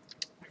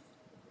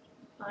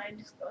 Fine,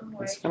 just go away.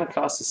 It's gonna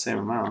cost the same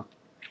amount.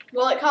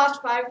 Well, it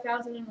cost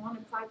 5,001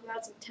 and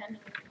 5,010.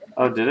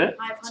 Oh, did it?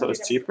 500. So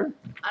it's cheaper?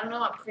 I don't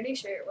know. I'm pretty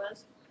sure it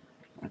was.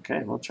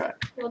 Okay, we'll try.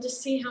 We'll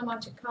just see how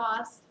much it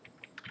costs.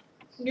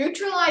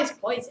 Neutralize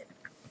poison.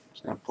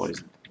 It's not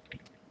poison. Aw,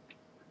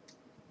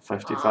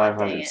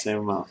 5,500, dang it. same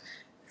amount.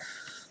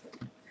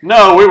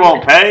 No, we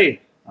won't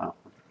pay. Oh,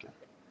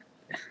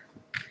 okay.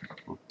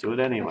 We'll do it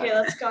anyway. Okay,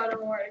 let's go to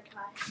Mordecai.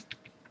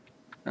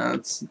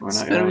 It's We're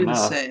not gonna gonna be the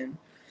enough. same.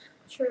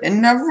 Sure.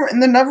 In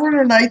the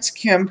Neverwinter Nights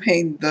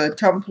campaign,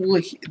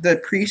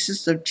 the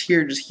Priestess of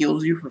Tyr just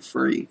heals you for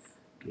free.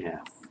 Yeah.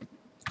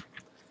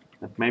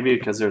 Maybe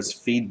because there's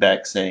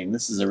feedback saying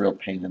this is a real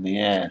pain in the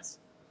ass.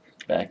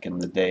 Back in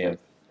the day of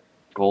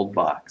Gold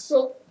Box.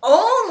 So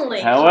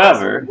only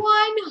However-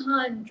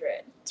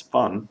 100. It's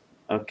fun.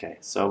 Okay,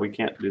 so we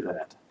can't do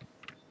that.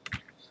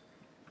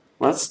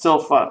 Let's still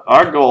find.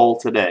 Our goal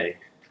today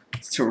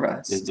It's to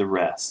rest. is to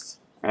rest,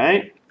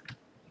 right?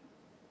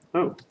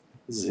 Oh,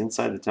 this is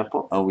inside the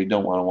temple. Oh, we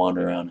don't want to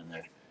wander around in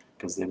there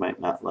because they might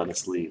not let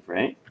us leave,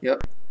 right?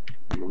 Yep.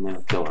 And then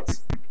they'll kill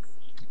us.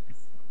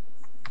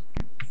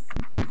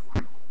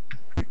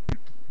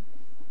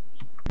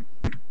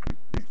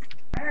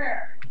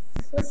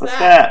 What's What's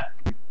that?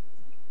 that?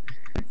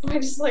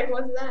 I'm just like,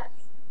 what's that?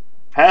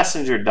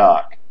 Passenger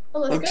dock.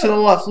 Well, let's Look go. to the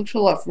left. Look to the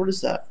left. What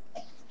is that?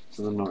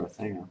 To the north.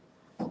 Hang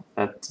on.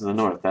 That to the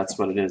north. That's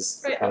what it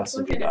is. Right, let's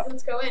look Passenger at it. dock.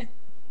 Let's go in.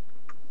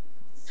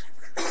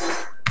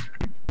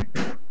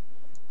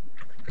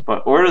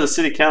 But order of the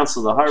city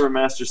council, the harbor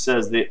master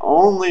says the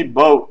only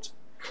boat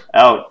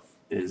out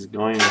is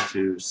going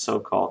to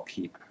so-called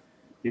keep.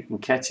 You can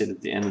catch it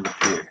at the end of the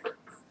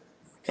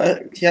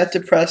pier. You have to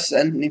press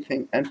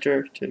anything,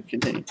 enter to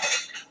continue.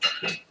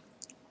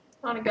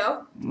 Wanna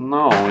go?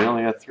 No, we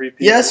only got 3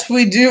 people. Yes,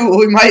 we do.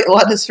 We might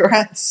let us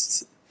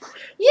rest. We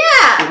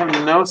Yeah.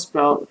 have no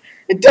spell.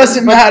 It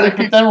doesn't matter.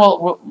 But then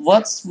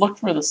let's look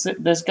for the city.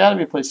 There's got to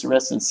be a place to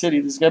rest in the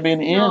city. There's got to be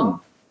an inn.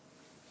 No.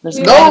 There's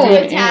We got went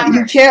to to be a an inn.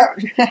 You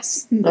can't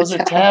rest. In Those the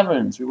are town.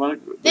 taverns. We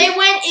want to. They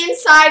went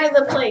inside of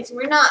the place.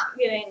 We're not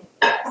getting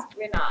rest.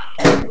 We're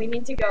not. We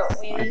need to go.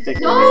 We I need think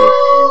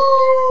no.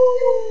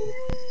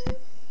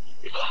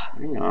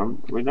 Hang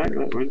on. We're not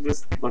gonna. We'll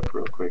just look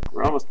real quick.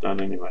 We're almost done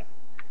anyway.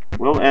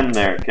 We'll end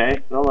there,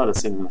 okay? They'll let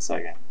us in a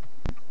second.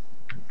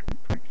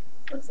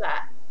 What's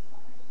that?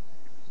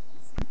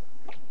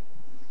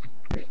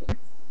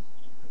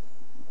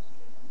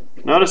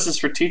 Notices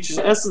for teachers.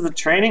 This is the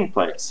training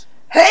place.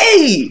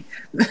 Hey!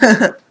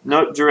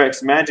 Note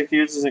directs magic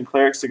users and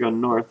clerics to go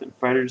north and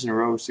fighters and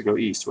rogues to go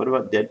east. What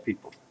about dead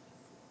people?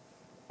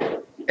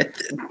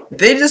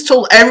 They just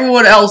told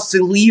everyone else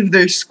to leave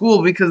their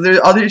school because there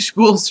are other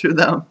schools for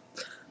them.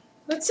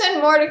 Let's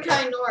send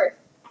Mordecai north.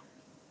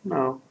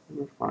 No,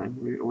 we're fine.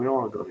 We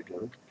all want to go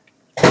together.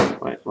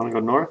 Wait, want to go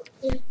north?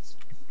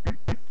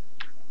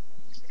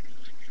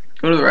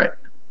 Go to the right.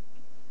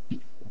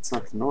 That's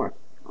not the north.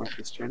 North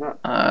is straight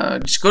up.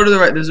 Just go to the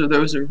right. Those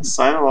are.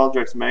 Sign of all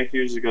directs magic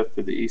users to go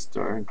through the east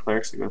door and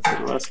clerics to go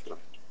through the west door.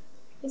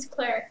 He's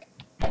cleric.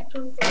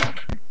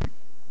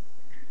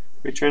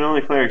 We train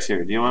only clerics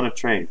here. Do you want to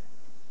train?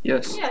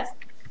 Yes. Yes.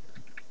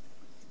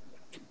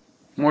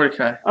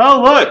 Mordecai.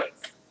 Oh, look!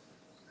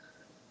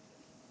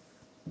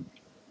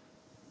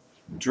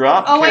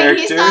 Drop Oh wait,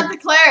 character. he's not the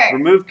cleric.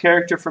 Remove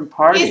character from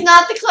party. He's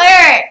not the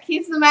cleric.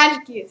 He's the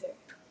magic user.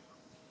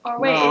 Or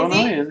wait, no, is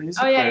he? He's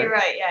a Oh yeah, cleric. you're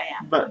right. Yeah,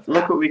 yeah. But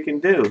look what we can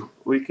do.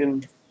 We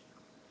can.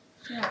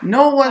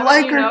 No, I Haven't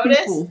like you our noticed?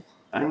 people.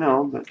 I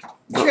know, but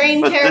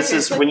Train but this characters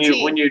is with when you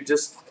T.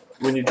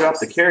 when you drop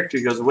the character,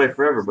 it goes away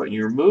forever. But when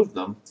you remove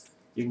them,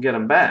 you can get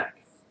them back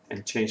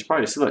and change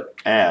parties. So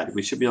look, add.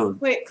 We should be able to.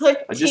 Wait,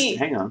 click I just T.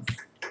 hang on.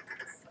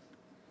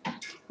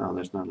 Oh,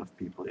 there's not enough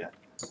people yet.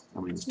 I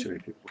mean, there's too many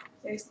people.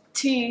 There's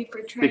T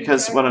for train.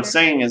 Because what I'm character.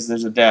 saying is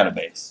there's a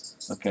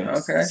database. Okay.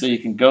 Okay. So you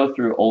can go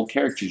through old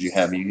characters you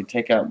have, and you can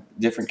take out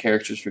different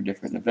characters for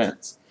different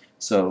events.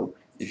 So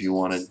if you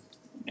wanted,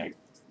 like,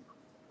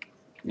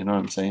 you know what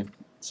I'm saying?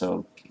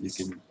 So You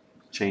can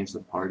change the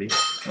party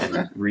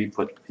and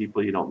re-put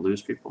people. You don't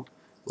lose people.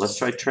 Let's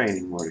try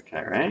training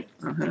Mordecai, right?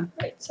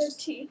 Wait, so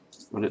T.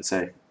 What did it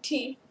say?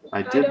 T.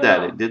 I don't did that.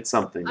 know. It did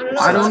something. I don't know.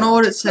 I don't know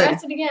what it said.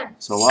 Press it again.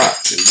 So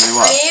watch. Everybody I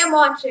watch. am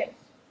watching.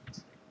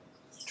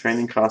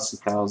 Training costs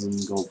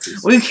 1,000 gold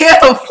pieces. We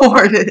can't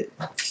afford it.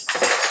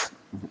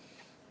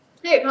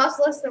 Hey, it costs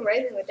less than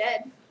Raising the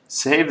Dead.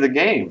 Save the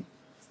game.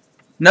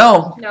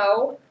 No.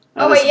 No.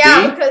 Now Oh this wait,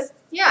 yeah, B, because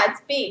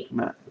it's B.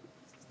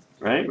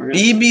 right? We're gonna,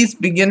 BB's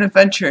begin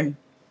adventuring.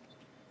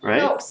 right?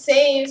 No,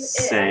 save.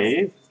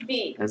 Save Is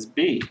B. as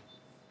B.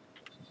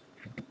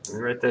 Let me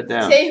write that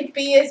down. Save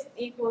B is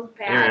equals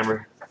Here, bad.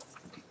 Amber.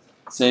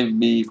 Save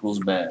B equals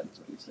bad. That's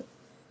what he said.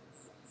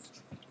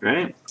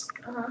 Right?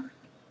 Uh-huh.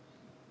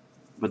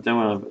 But then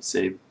we'll have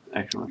save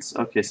excellence.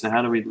 Okay, so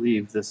how do we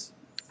leave this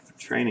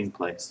training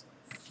place?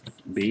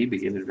 B,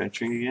 begin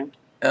adventuring again?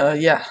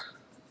 Yeah.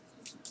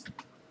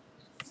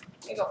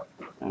 There you go.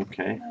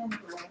 Okay.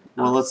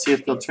 Well, let's see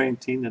if they'll train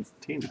Tina.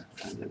 And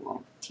they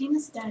won't.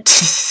 Tina's dead.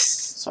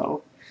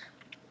 So,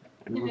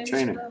 maybe we'll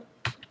train her.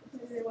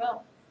 Maybe they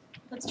will.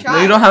 Let's No,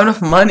 try. you don't have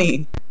enough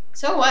money.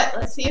 So what?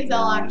 Let's see if they'll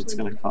No, actually. it's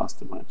going to cost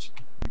too much.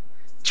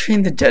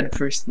 Train the dead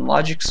person.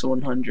 Logic's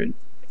 100.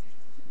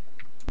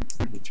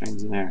 He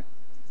trains in there.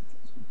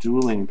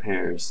 Dueling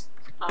pairs.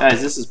 Oh.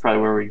 Guys, this is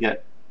probably where we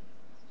get.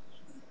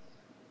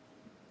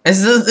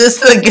 Is this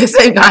the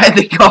same guy at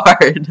the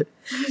guard?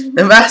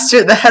 The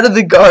master, the head of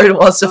the guard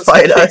wants to Let's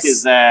fight kick us.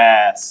 his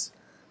ass.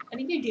 What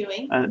are you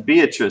doing?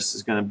 Beatrice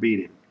is going to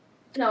beat him.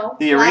 No.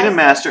 The arena Glasgow.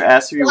 master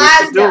asks if you wish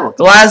to Glasgow.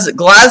 duel.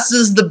 Glass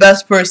is the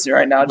best person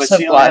right now. But Just have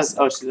she only Glass. has,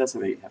 oh, she does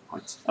have 8 hit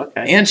points.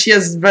 Okay. And she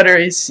has better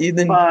AC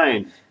than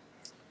Fine.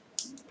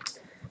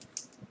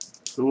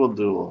 Who will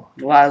duel?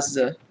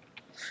 Glazda.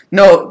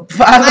 No,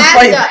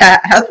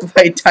 have to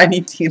fight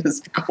Tiny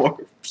Tina's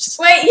corpse.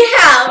 Wait,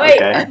 yeah, wait.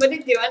 Okay. Would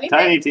it do anything?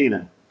 Tiny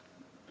Tina.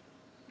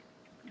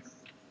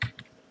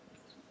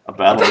 A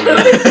battle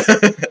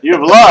begins. You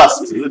have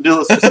lost. The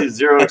duelist receives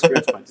 0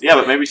 experience points. Yeah,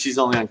 but maybe she's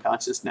only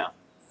unconscious now.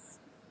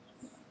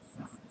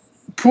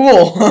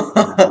 Pool.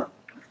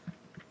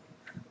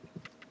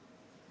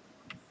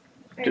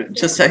 Right,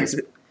 Just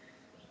exit.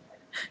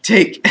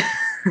 Take.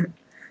 I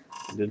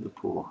did the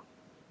pool.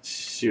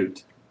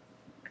 Shoot.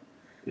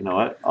 You know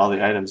what? All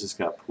the items just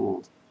got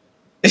pooled.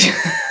 No,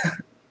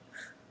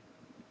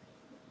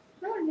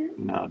 it didn't.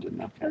 No, it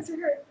didn't. Okay. Doesn't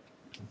hurt.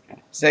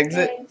 Just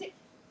exit.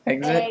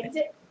 Exit.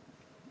 Exit.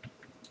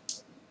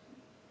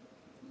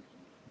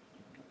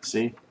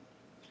 See?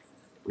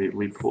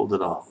 We pulled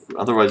it off.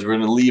 Otherwise, we're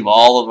going to leave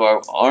all of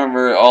our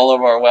armor, all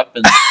of our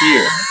weapons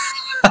here.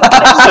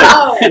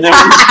 Oh. And then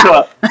we just go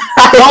up.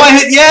 Oh, I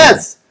hit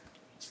yes!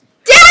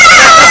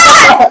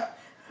 Yeah!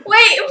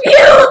 Wait,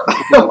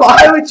 Mew!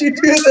 Why would you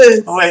do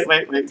this? Oh,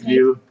 wait,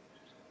 view.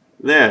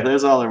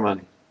 There's all their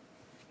money.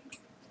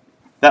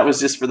 That was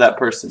just for that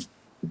person.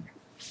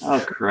 Oh,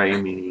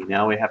 criminy.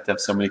 Now we have to have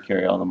somebody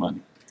carry all the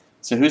money.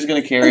 So who's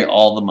going to carry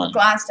all the money?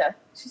 Glasta.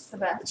 She's the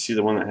best. Is she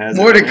the one that has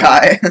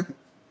Mordecai.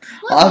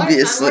 Look,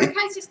 Obviously.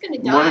 Mordecai's just gonna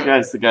die.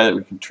 Mordecai's the guy that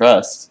we can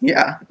trust.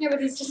 Yeah. Yeah, but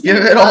he's just Give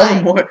gonna it all die.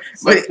 the more.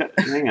 Wait.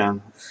 Hang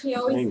on. He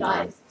always Hang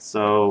on. dies.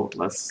 So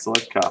let's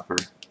select copper.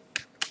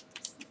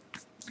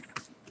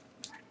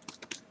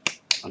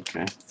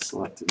 Okay,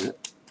 selected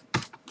it.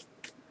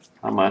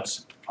 How much?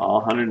 All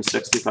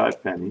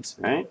 165 pennies,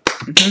 right?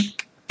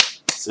 Mhm.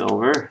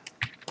 Silver.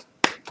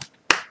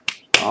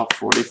 All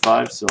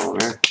 45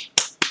 silver.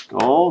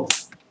 Gold.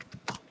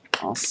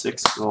 All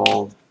 6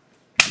 gold.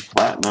 And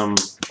platinum.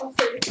 Oh,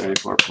 34.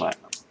 34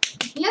 platinum.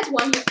 He has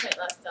 1 hit point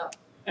left though.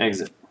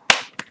 Exit.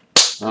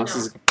 Now this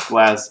is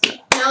Glasta.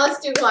 Now let's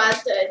do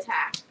Glasta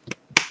attack.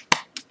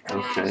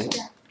 Okay.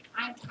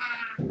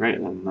 Right,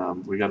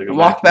 then we gotta go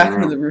Walk back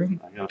into the the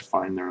room. I gotta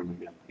find the room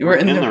again. You were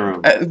in the the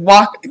room.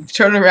 Walk.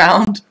 Turn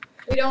around.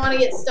 We don't want to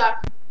get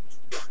stuck.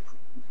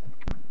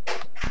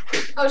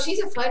 Oh,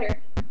 she's a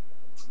fighter.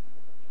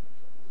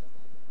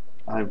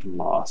 I've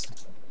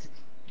lost.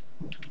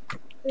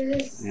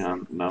 This is- Yeah,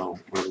 no,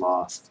 we're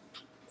lost.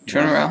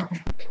 Turn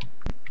around.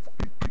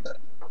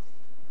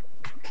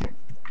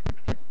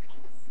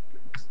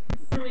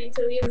 I need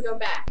to leave and go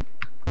back.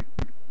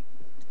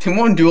 They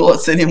won't duel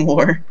us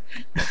anymore.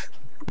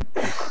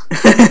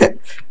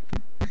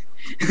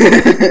 We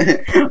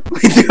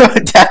threw a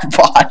dead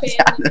body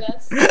at Abandoned him.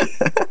 us.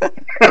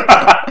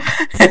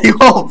 And he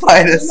won't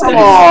fight us Come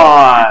anymore.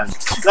 on!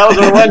 That was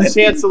our one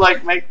chance to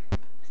like make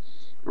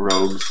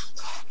rogues.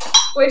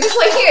 We're just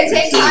like, here,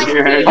 take mine.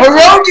 Here. please. Our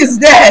rogue is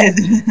dead.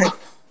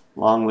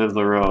 Long live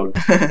the rogue.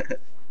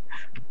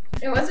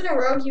 It wasn't a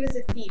rogue, he was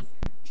a thief.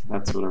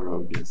 That's what a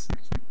rogue is.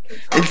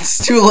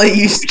 It's too late.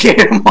 You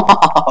scared him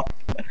off.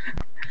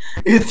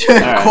 You threw a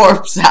Alright.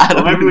 corpse at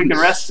Well, him. maybe we can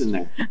rest in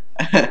there.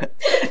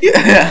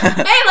 Yeah.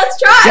 Hey, let's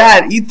try!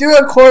 Dad, you threw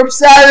a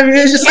corpse at him.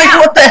 He was just like, Yeah.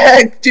 "What the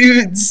heck,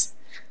 dudes?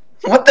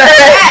 What the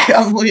heck?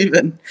 I'm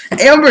leaving."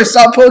 Amber,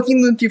 stop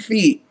poking with your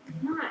feet.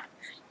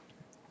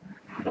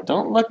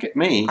 Don't look at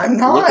me. I'm Look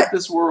not. at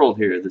this world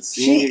here. That's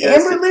seeing you She,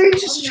 guys. Amber, literally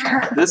just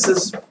tried. This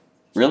is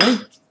really.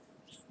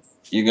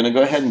 You gonna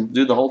go ahead and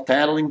do the whole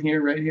paddling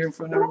here, right here in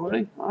front of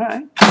everybody? All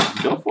right,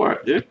 go for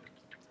it, dude.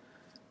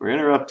 We're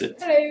interrupted.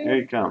 Hello. Here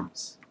he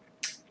comes.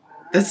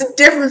 That's a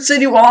different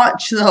City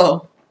Watch,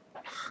 though.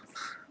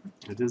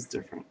 It is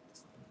different.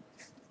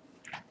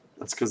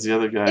 That's because the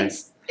other guy.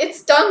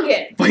 It's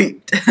Dungan.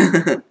 Wait.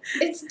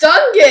 It's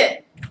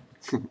Dungan.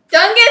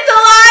 Dungan's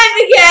alive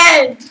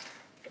again.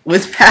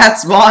 With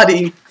Pat's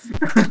body.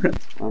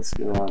 Let's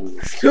get out of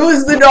this. Who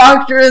is the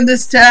doctor in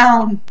this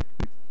town?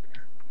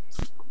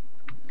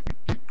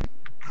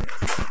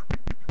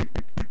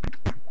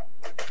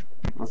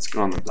 Let's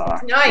go on the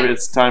dock. Nice.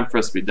 It's time for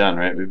us to be done,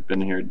 right? We've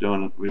been here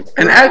doing it.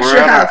 An extra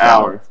we're at half our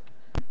hour.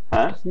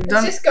 Huh? We've Let's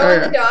done- just go oh, on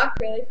yeah. the dock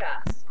really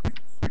fast.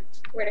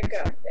 Where'd it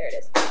go? There it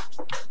is.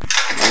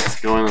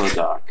 Let's go into the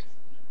dock.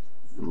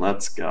 And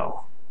let's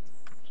go.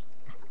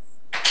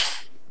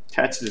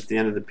 Catch it at the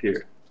end of the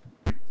pier.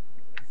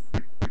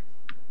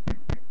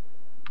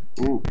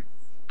 Ooh.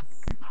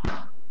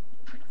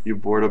 You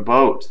board a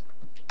boat.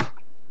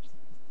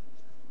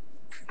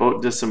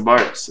 Boat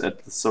disembarks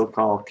at the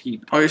so-called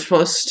keep. Oh, you're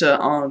supposed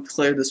to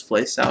clear this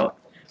place out.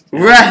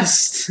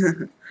 Rest.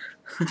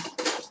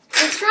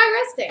 Let's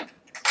try resting.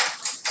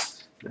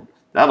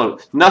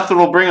 Nothing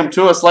will bring them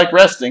to us like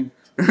resting.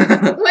 Wait, 5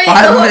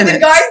 the minutes.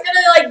 guard's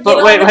gonna like get But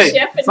on wait, the wait.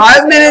 ship and 5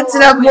 just minutes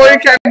and sail have along there.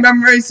 Mordecai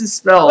memorize his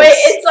spells. Wait,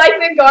 it's like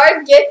the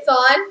guard gets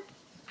on,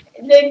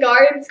 the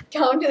guards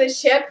come to the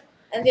ship,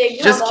 and they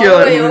come Just all kill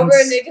the way it, over, wounds.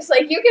 and they're just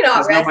like, you cannot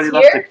There's rest nobody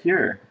left to here.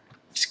 cure.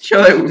 Just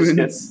kill that Just wounds.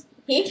 gets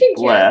He can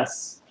kill.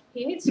 bless.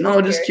 He needs to No,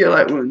 be just cured. kill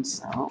that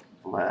wounds. No,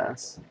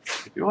 bless.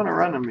 If you want to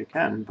run them, you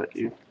can, but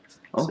you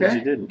said Okay.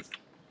 you didn't.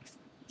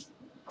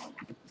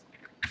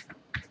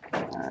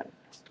 Alright.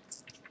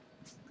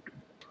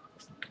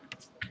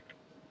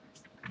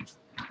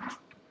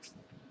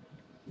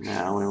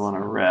 Now we want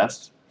to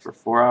rest for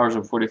 4 hours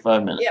and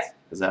 45 minutes. Yeah.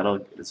 Because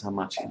that is how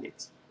much he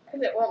needs.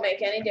 Because it won't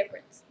make any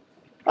difference.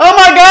 Oh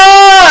my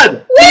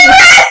god! We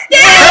rested!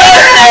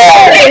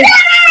 Hey!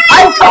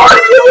 I told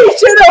you we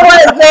should have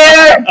went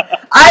there!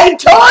 I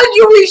told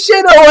you we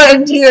should have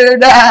went here,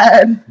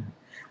 Dad!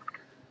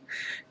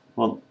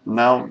 Well,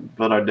 now,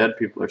 but our dead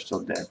people are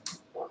still dead.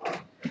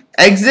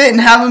 Exit and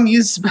have him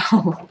use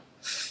spell.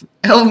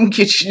 Help him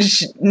get you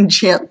to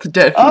enchant the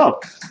dead. Oh!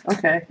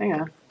 Okay, hang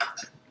on.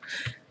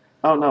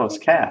 Oh no, it's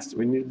cast.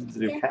 We needed to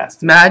do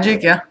cast.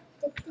 Magic, yeah.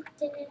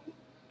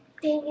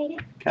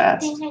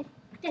 Cast.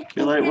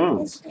 Cure light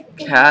wounds.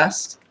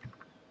 Cast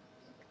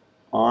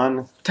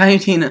On. Tiny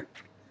Tina.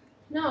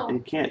 No. You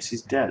can't.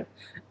 She's dead.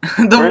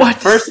 The what?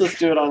 First, let's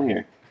do it on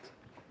here.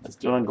 Let's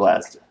do it on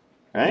Glasda.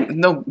 Right?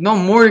 No,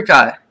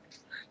 Mordecai.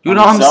 Do it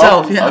on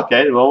himself. Yeah.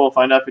 Okay. Well, we'll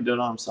find out if he do it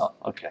on himself.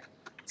 Okay.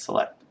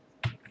 Select.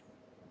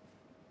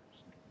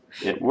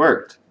 It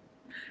worked.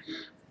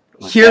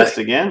 Here- Cast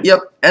again. Yep.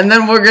 And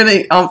then we're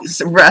gonna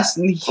rest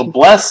and We'll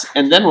bless,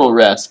 and then we'll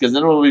rest, because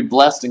then we'll be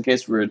blessed in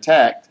case we're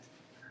attacked.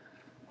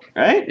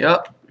 Right?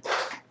 Yep.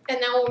 And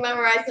then we'll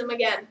memorize them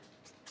again.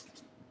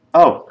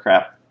 Oh,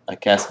 crap. I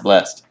cast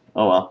blessed.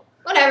 Oh, well.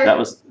 Whatever. That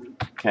was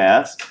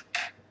cast.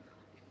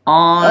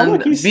 On Oh,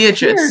 look, he's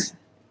Beatrice. scared.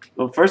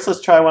 Well, first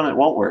let's try one that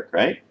won't work,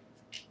 right?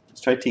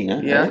 Let's try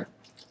Tina. Yeah.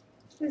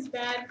 This is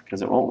bad.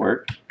 Because it won't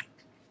work.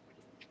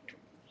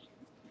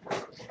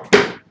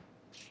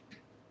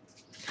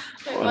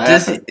 Wait, What what?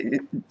 Does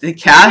happened? the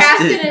cast?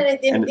 Cast it and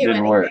it didn't And it do didn't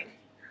anything. work.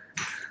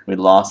 We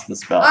lost the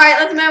spell. Alright,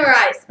 let's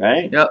memorize.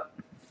 Right? Yep.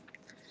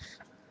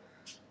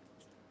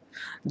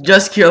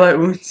 Just cure light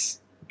wounds.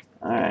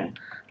 Alright.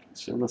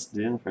 Should have listened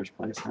to you in the first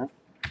place, huh?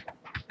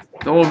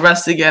 Then we'll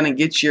rest again and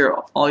get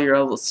all your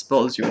other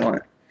spells you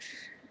want.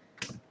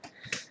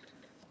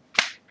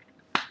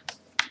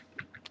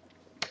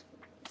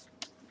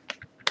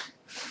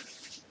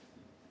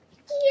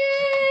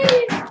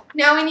 Yay!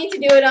 Now we need to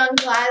do it on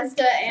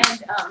Glasda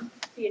and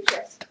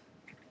Beatrice.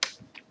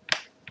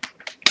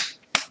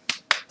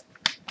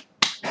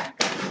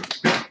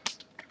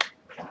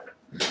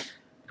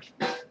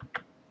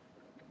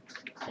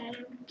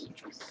 And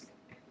Beatrice.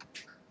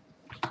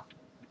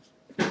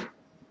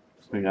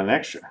 We got an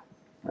extra,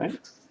 right?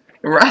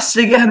 Rest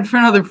again for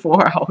another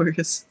 4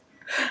 hours.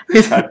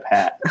 Try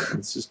Pat.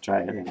 Let's just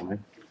try it anyway.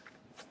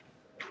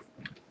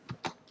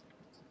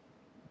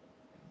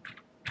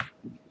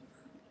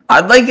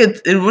 I'd like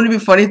it. It wouldn't be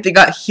funny if they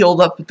got healed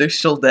up, but they're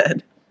still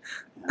dead.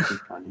 That'd be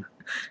funny.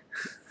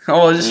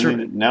 Oh, I'll just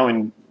Now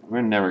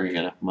we're never gonna get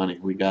enough money.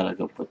 We gotta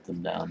go put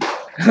them down.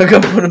 I'll go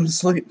put them to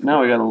sleep.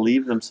 No, we gotta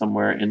leave them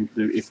somewhere. And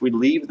if we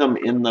leave them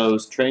in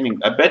those training,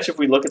 I bet you if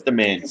we look at the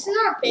manual. This is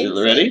our big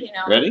You ready? thing, you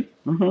know. Ready?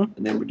 Mm-hmm.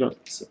 And then we don't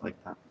sit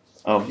like that.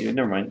 Oh, yeah,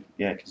 never mind.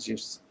 Yeah, because you're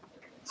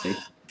see.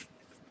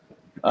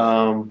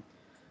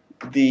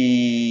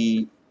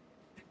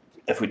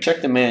 If we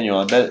check the manual,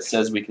 I bet it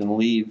says we can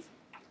leave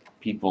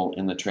people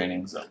in the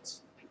training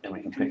zones and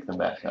we can pick them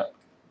back up.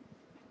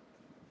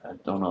 I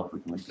don't know if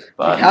we can leave their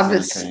bodies have in the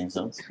this- training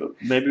zones, but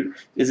maybe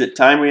is it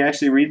time we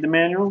actually read the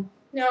manual?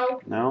 No,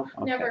 No.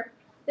 Okay. never.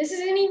 This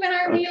isn't even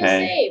our real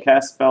Okay. save.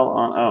 Cast spell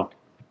on. Oh,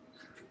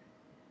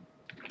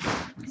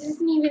 This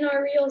isn't even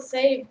our real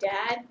save,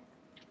 Dad.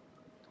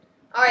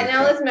 Alright,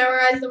 now Okay. let's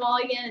memorize them all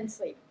again and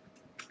sleep.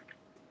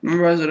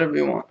 Memorize whatever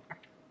you want.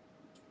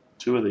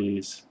 2 of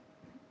these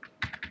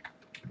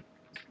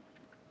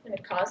And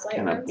it cause light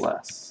and a wounds.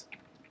 bless,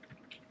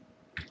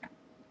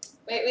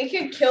 Wait, we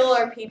could kill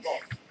our people.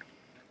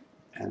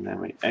 and then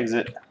we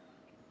exit.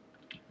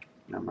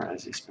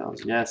 Memorize these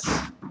spells. Yes.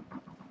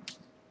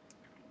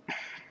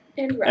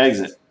 And rest.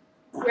 Exit.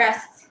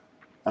 Rest.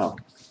 Oh.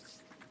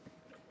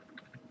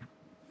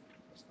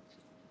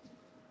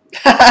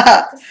 It's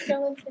a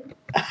skeleton.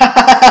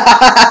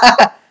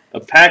 A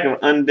pack of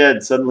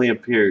undead suddenly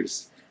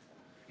appears.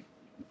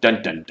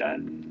 Dun dun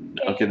dun.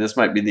 Okay, this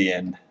might be the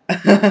end.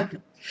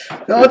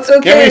 No, it's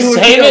okay. Can we we're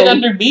save it healed.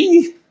 under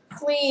B?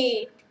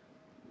 Flee.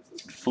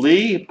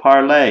 Flee,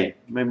 parlay.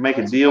 Make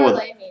a What's deal with.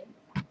 parlay mean?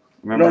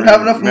 We don't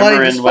have enough money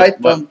to in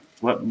fight them.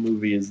 What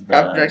movie is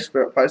Captain that? Jack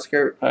Sparrow, Pirates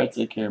Pirates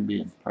of the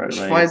Caribbean. Just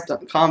Parlay. fight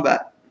them.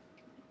 Combat.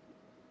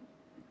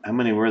 How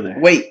many were there?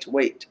 Wait.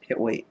 Hit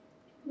wait.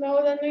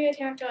 No, then they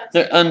attack us.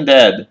 They're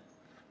undead.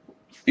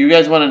 You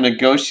guys want to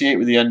negotiate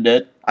with the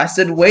undead? I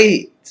said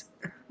wait.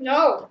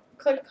 No.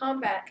 Click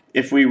combat.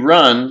 If we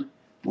run,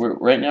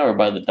 right now we're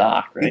by the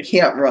dock, You right?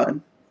 can't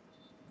run.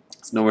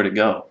 There's nowhere to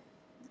go.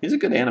 Here's a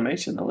good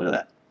animation though. Look at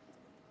that.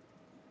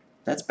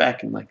 That's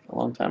back in like a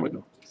long time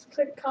ago. Just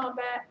click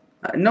combat.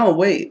 No,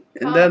 wait.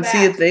 And then see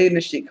Combat. if they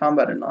initiate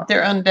combat or not.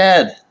 They're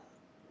undead.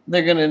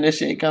 They're gonna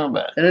initiate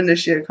combat. And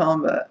initiate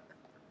combat.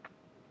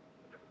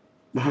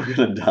 We're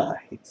gonna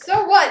die.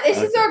 So what? This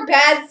is our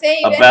bad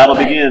save. A battle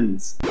anyway.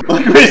 begins.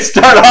 Look, we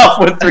start off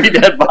with 3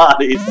 dead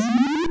bodies.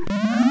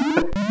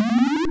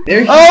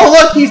 There. Oh,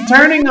 look, he's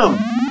turning them.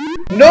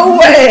 No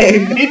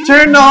way. He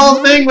turned the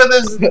whole thing with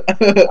his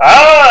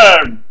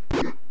arm.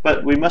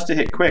 But we must have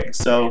hit quick,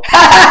 so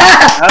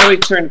how do we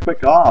turn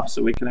quick off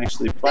so we can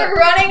actually play? They're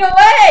running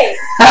away.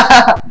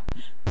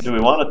 Do we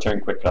want to turn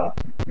quick off?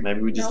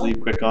 Maybe we just No.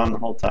 leave quick on the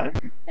whole time?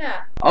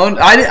 Yeah. Oh,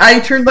 I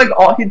turned like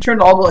all. He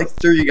turned all but like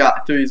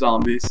 3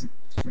 zombies.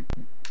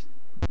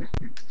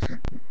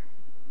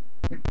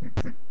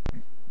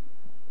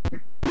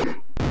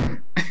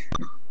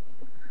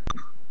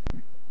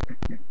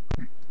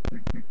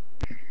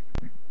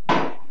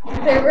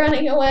 They're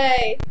running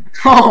away.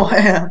 Oh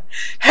man.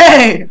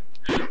 Hey,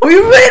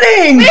 we're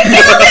winning. We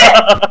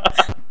killed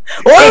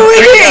We're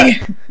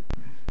winning.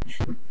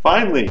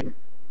 Finally.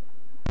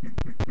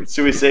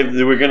 Should we save?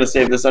 We're gonna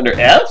save this under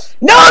F?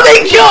 No,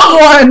 they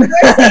killed one.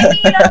 We're saving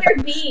it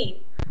under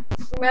B.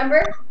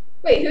 Remember?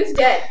 Wait, who's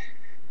dead?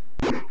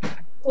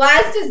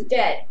 Blast is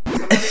dead.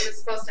 Somebody was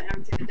supposed to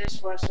empty the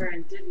dishwasher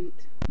and didn't.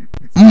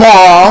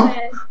 Mom!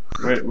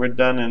 We're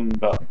done in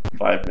about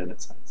 5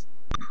 minutes.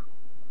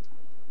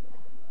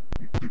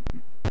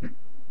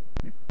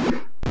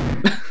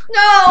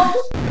 No!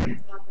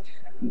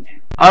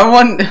 I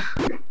want.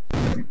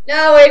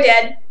 No, we're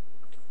dead.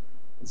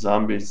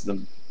 Zombies,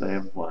 they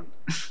have won.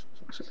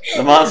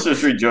 The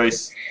monsters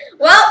rejoice.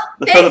 Well,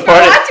 For thanks the for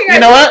party. watching. You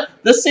know what?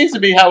 This seems to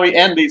be how we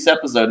end each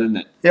episode, isn't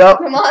it? Yep.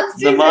 The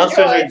monsters, The monsters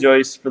rejoice.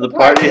 rejoice, for the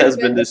party has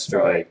been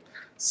destroyed.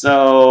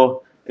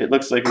 So it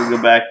looks like we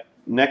go back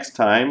next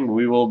time.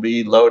 We will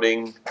be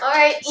loading.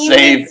 Alright, Eam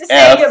Save needs to say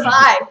F.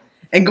 goodbye.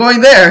 And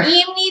going there.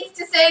 Eam needs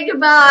to say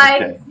goodbye.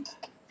 Okay.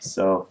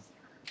 So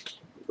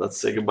let's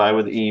say goodbye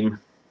with Eam.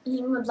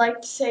 Eam would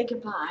like to say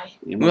goodbye.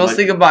 Eam would We'll like-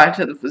 say goodbye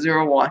to the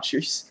Zero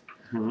Watchers.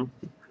 Mhm.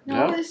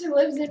 No, Yeah. this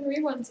lives in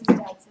reruns, his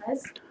dad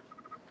says.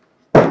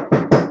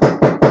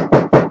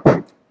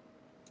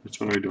 Which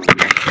one are we doing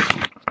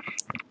next?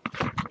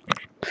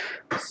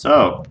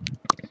 So,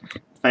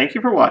 thank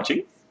you for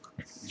watching.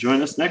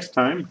 Join us next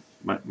time.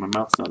 My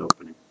mouth's not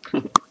opening.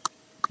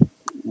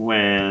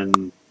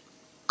 When,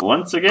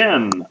 once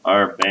again,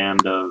 our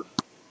band of,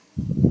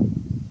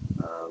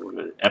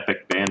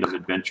 epic band of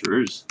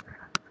adventurers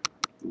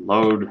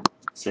load,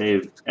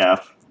 save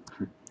F,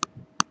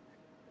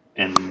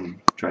 and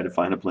try to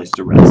find a place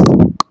to rest.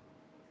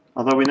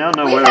 Although we now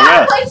know We where to have a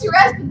rest. place to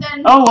rest, but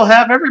then... Oh, we'll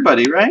have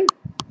everybody, right?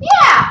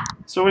 Yeah!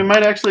 So we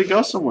might actually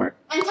go somewhere.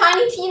 And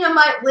Tiny Tina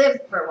might live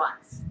for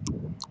once.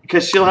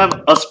 Because she'll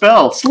have a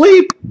spell.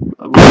 Sleep!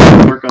 We'll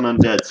work on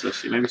undead, so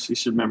maybe she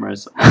should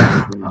memorize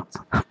something else.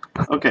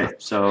 Okay,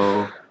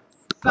 so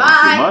thank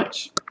Bye. you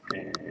much,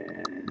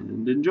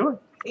 and enjoy.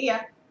 See ya.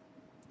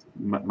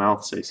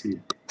 Mouth say see ya.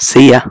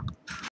 See ya.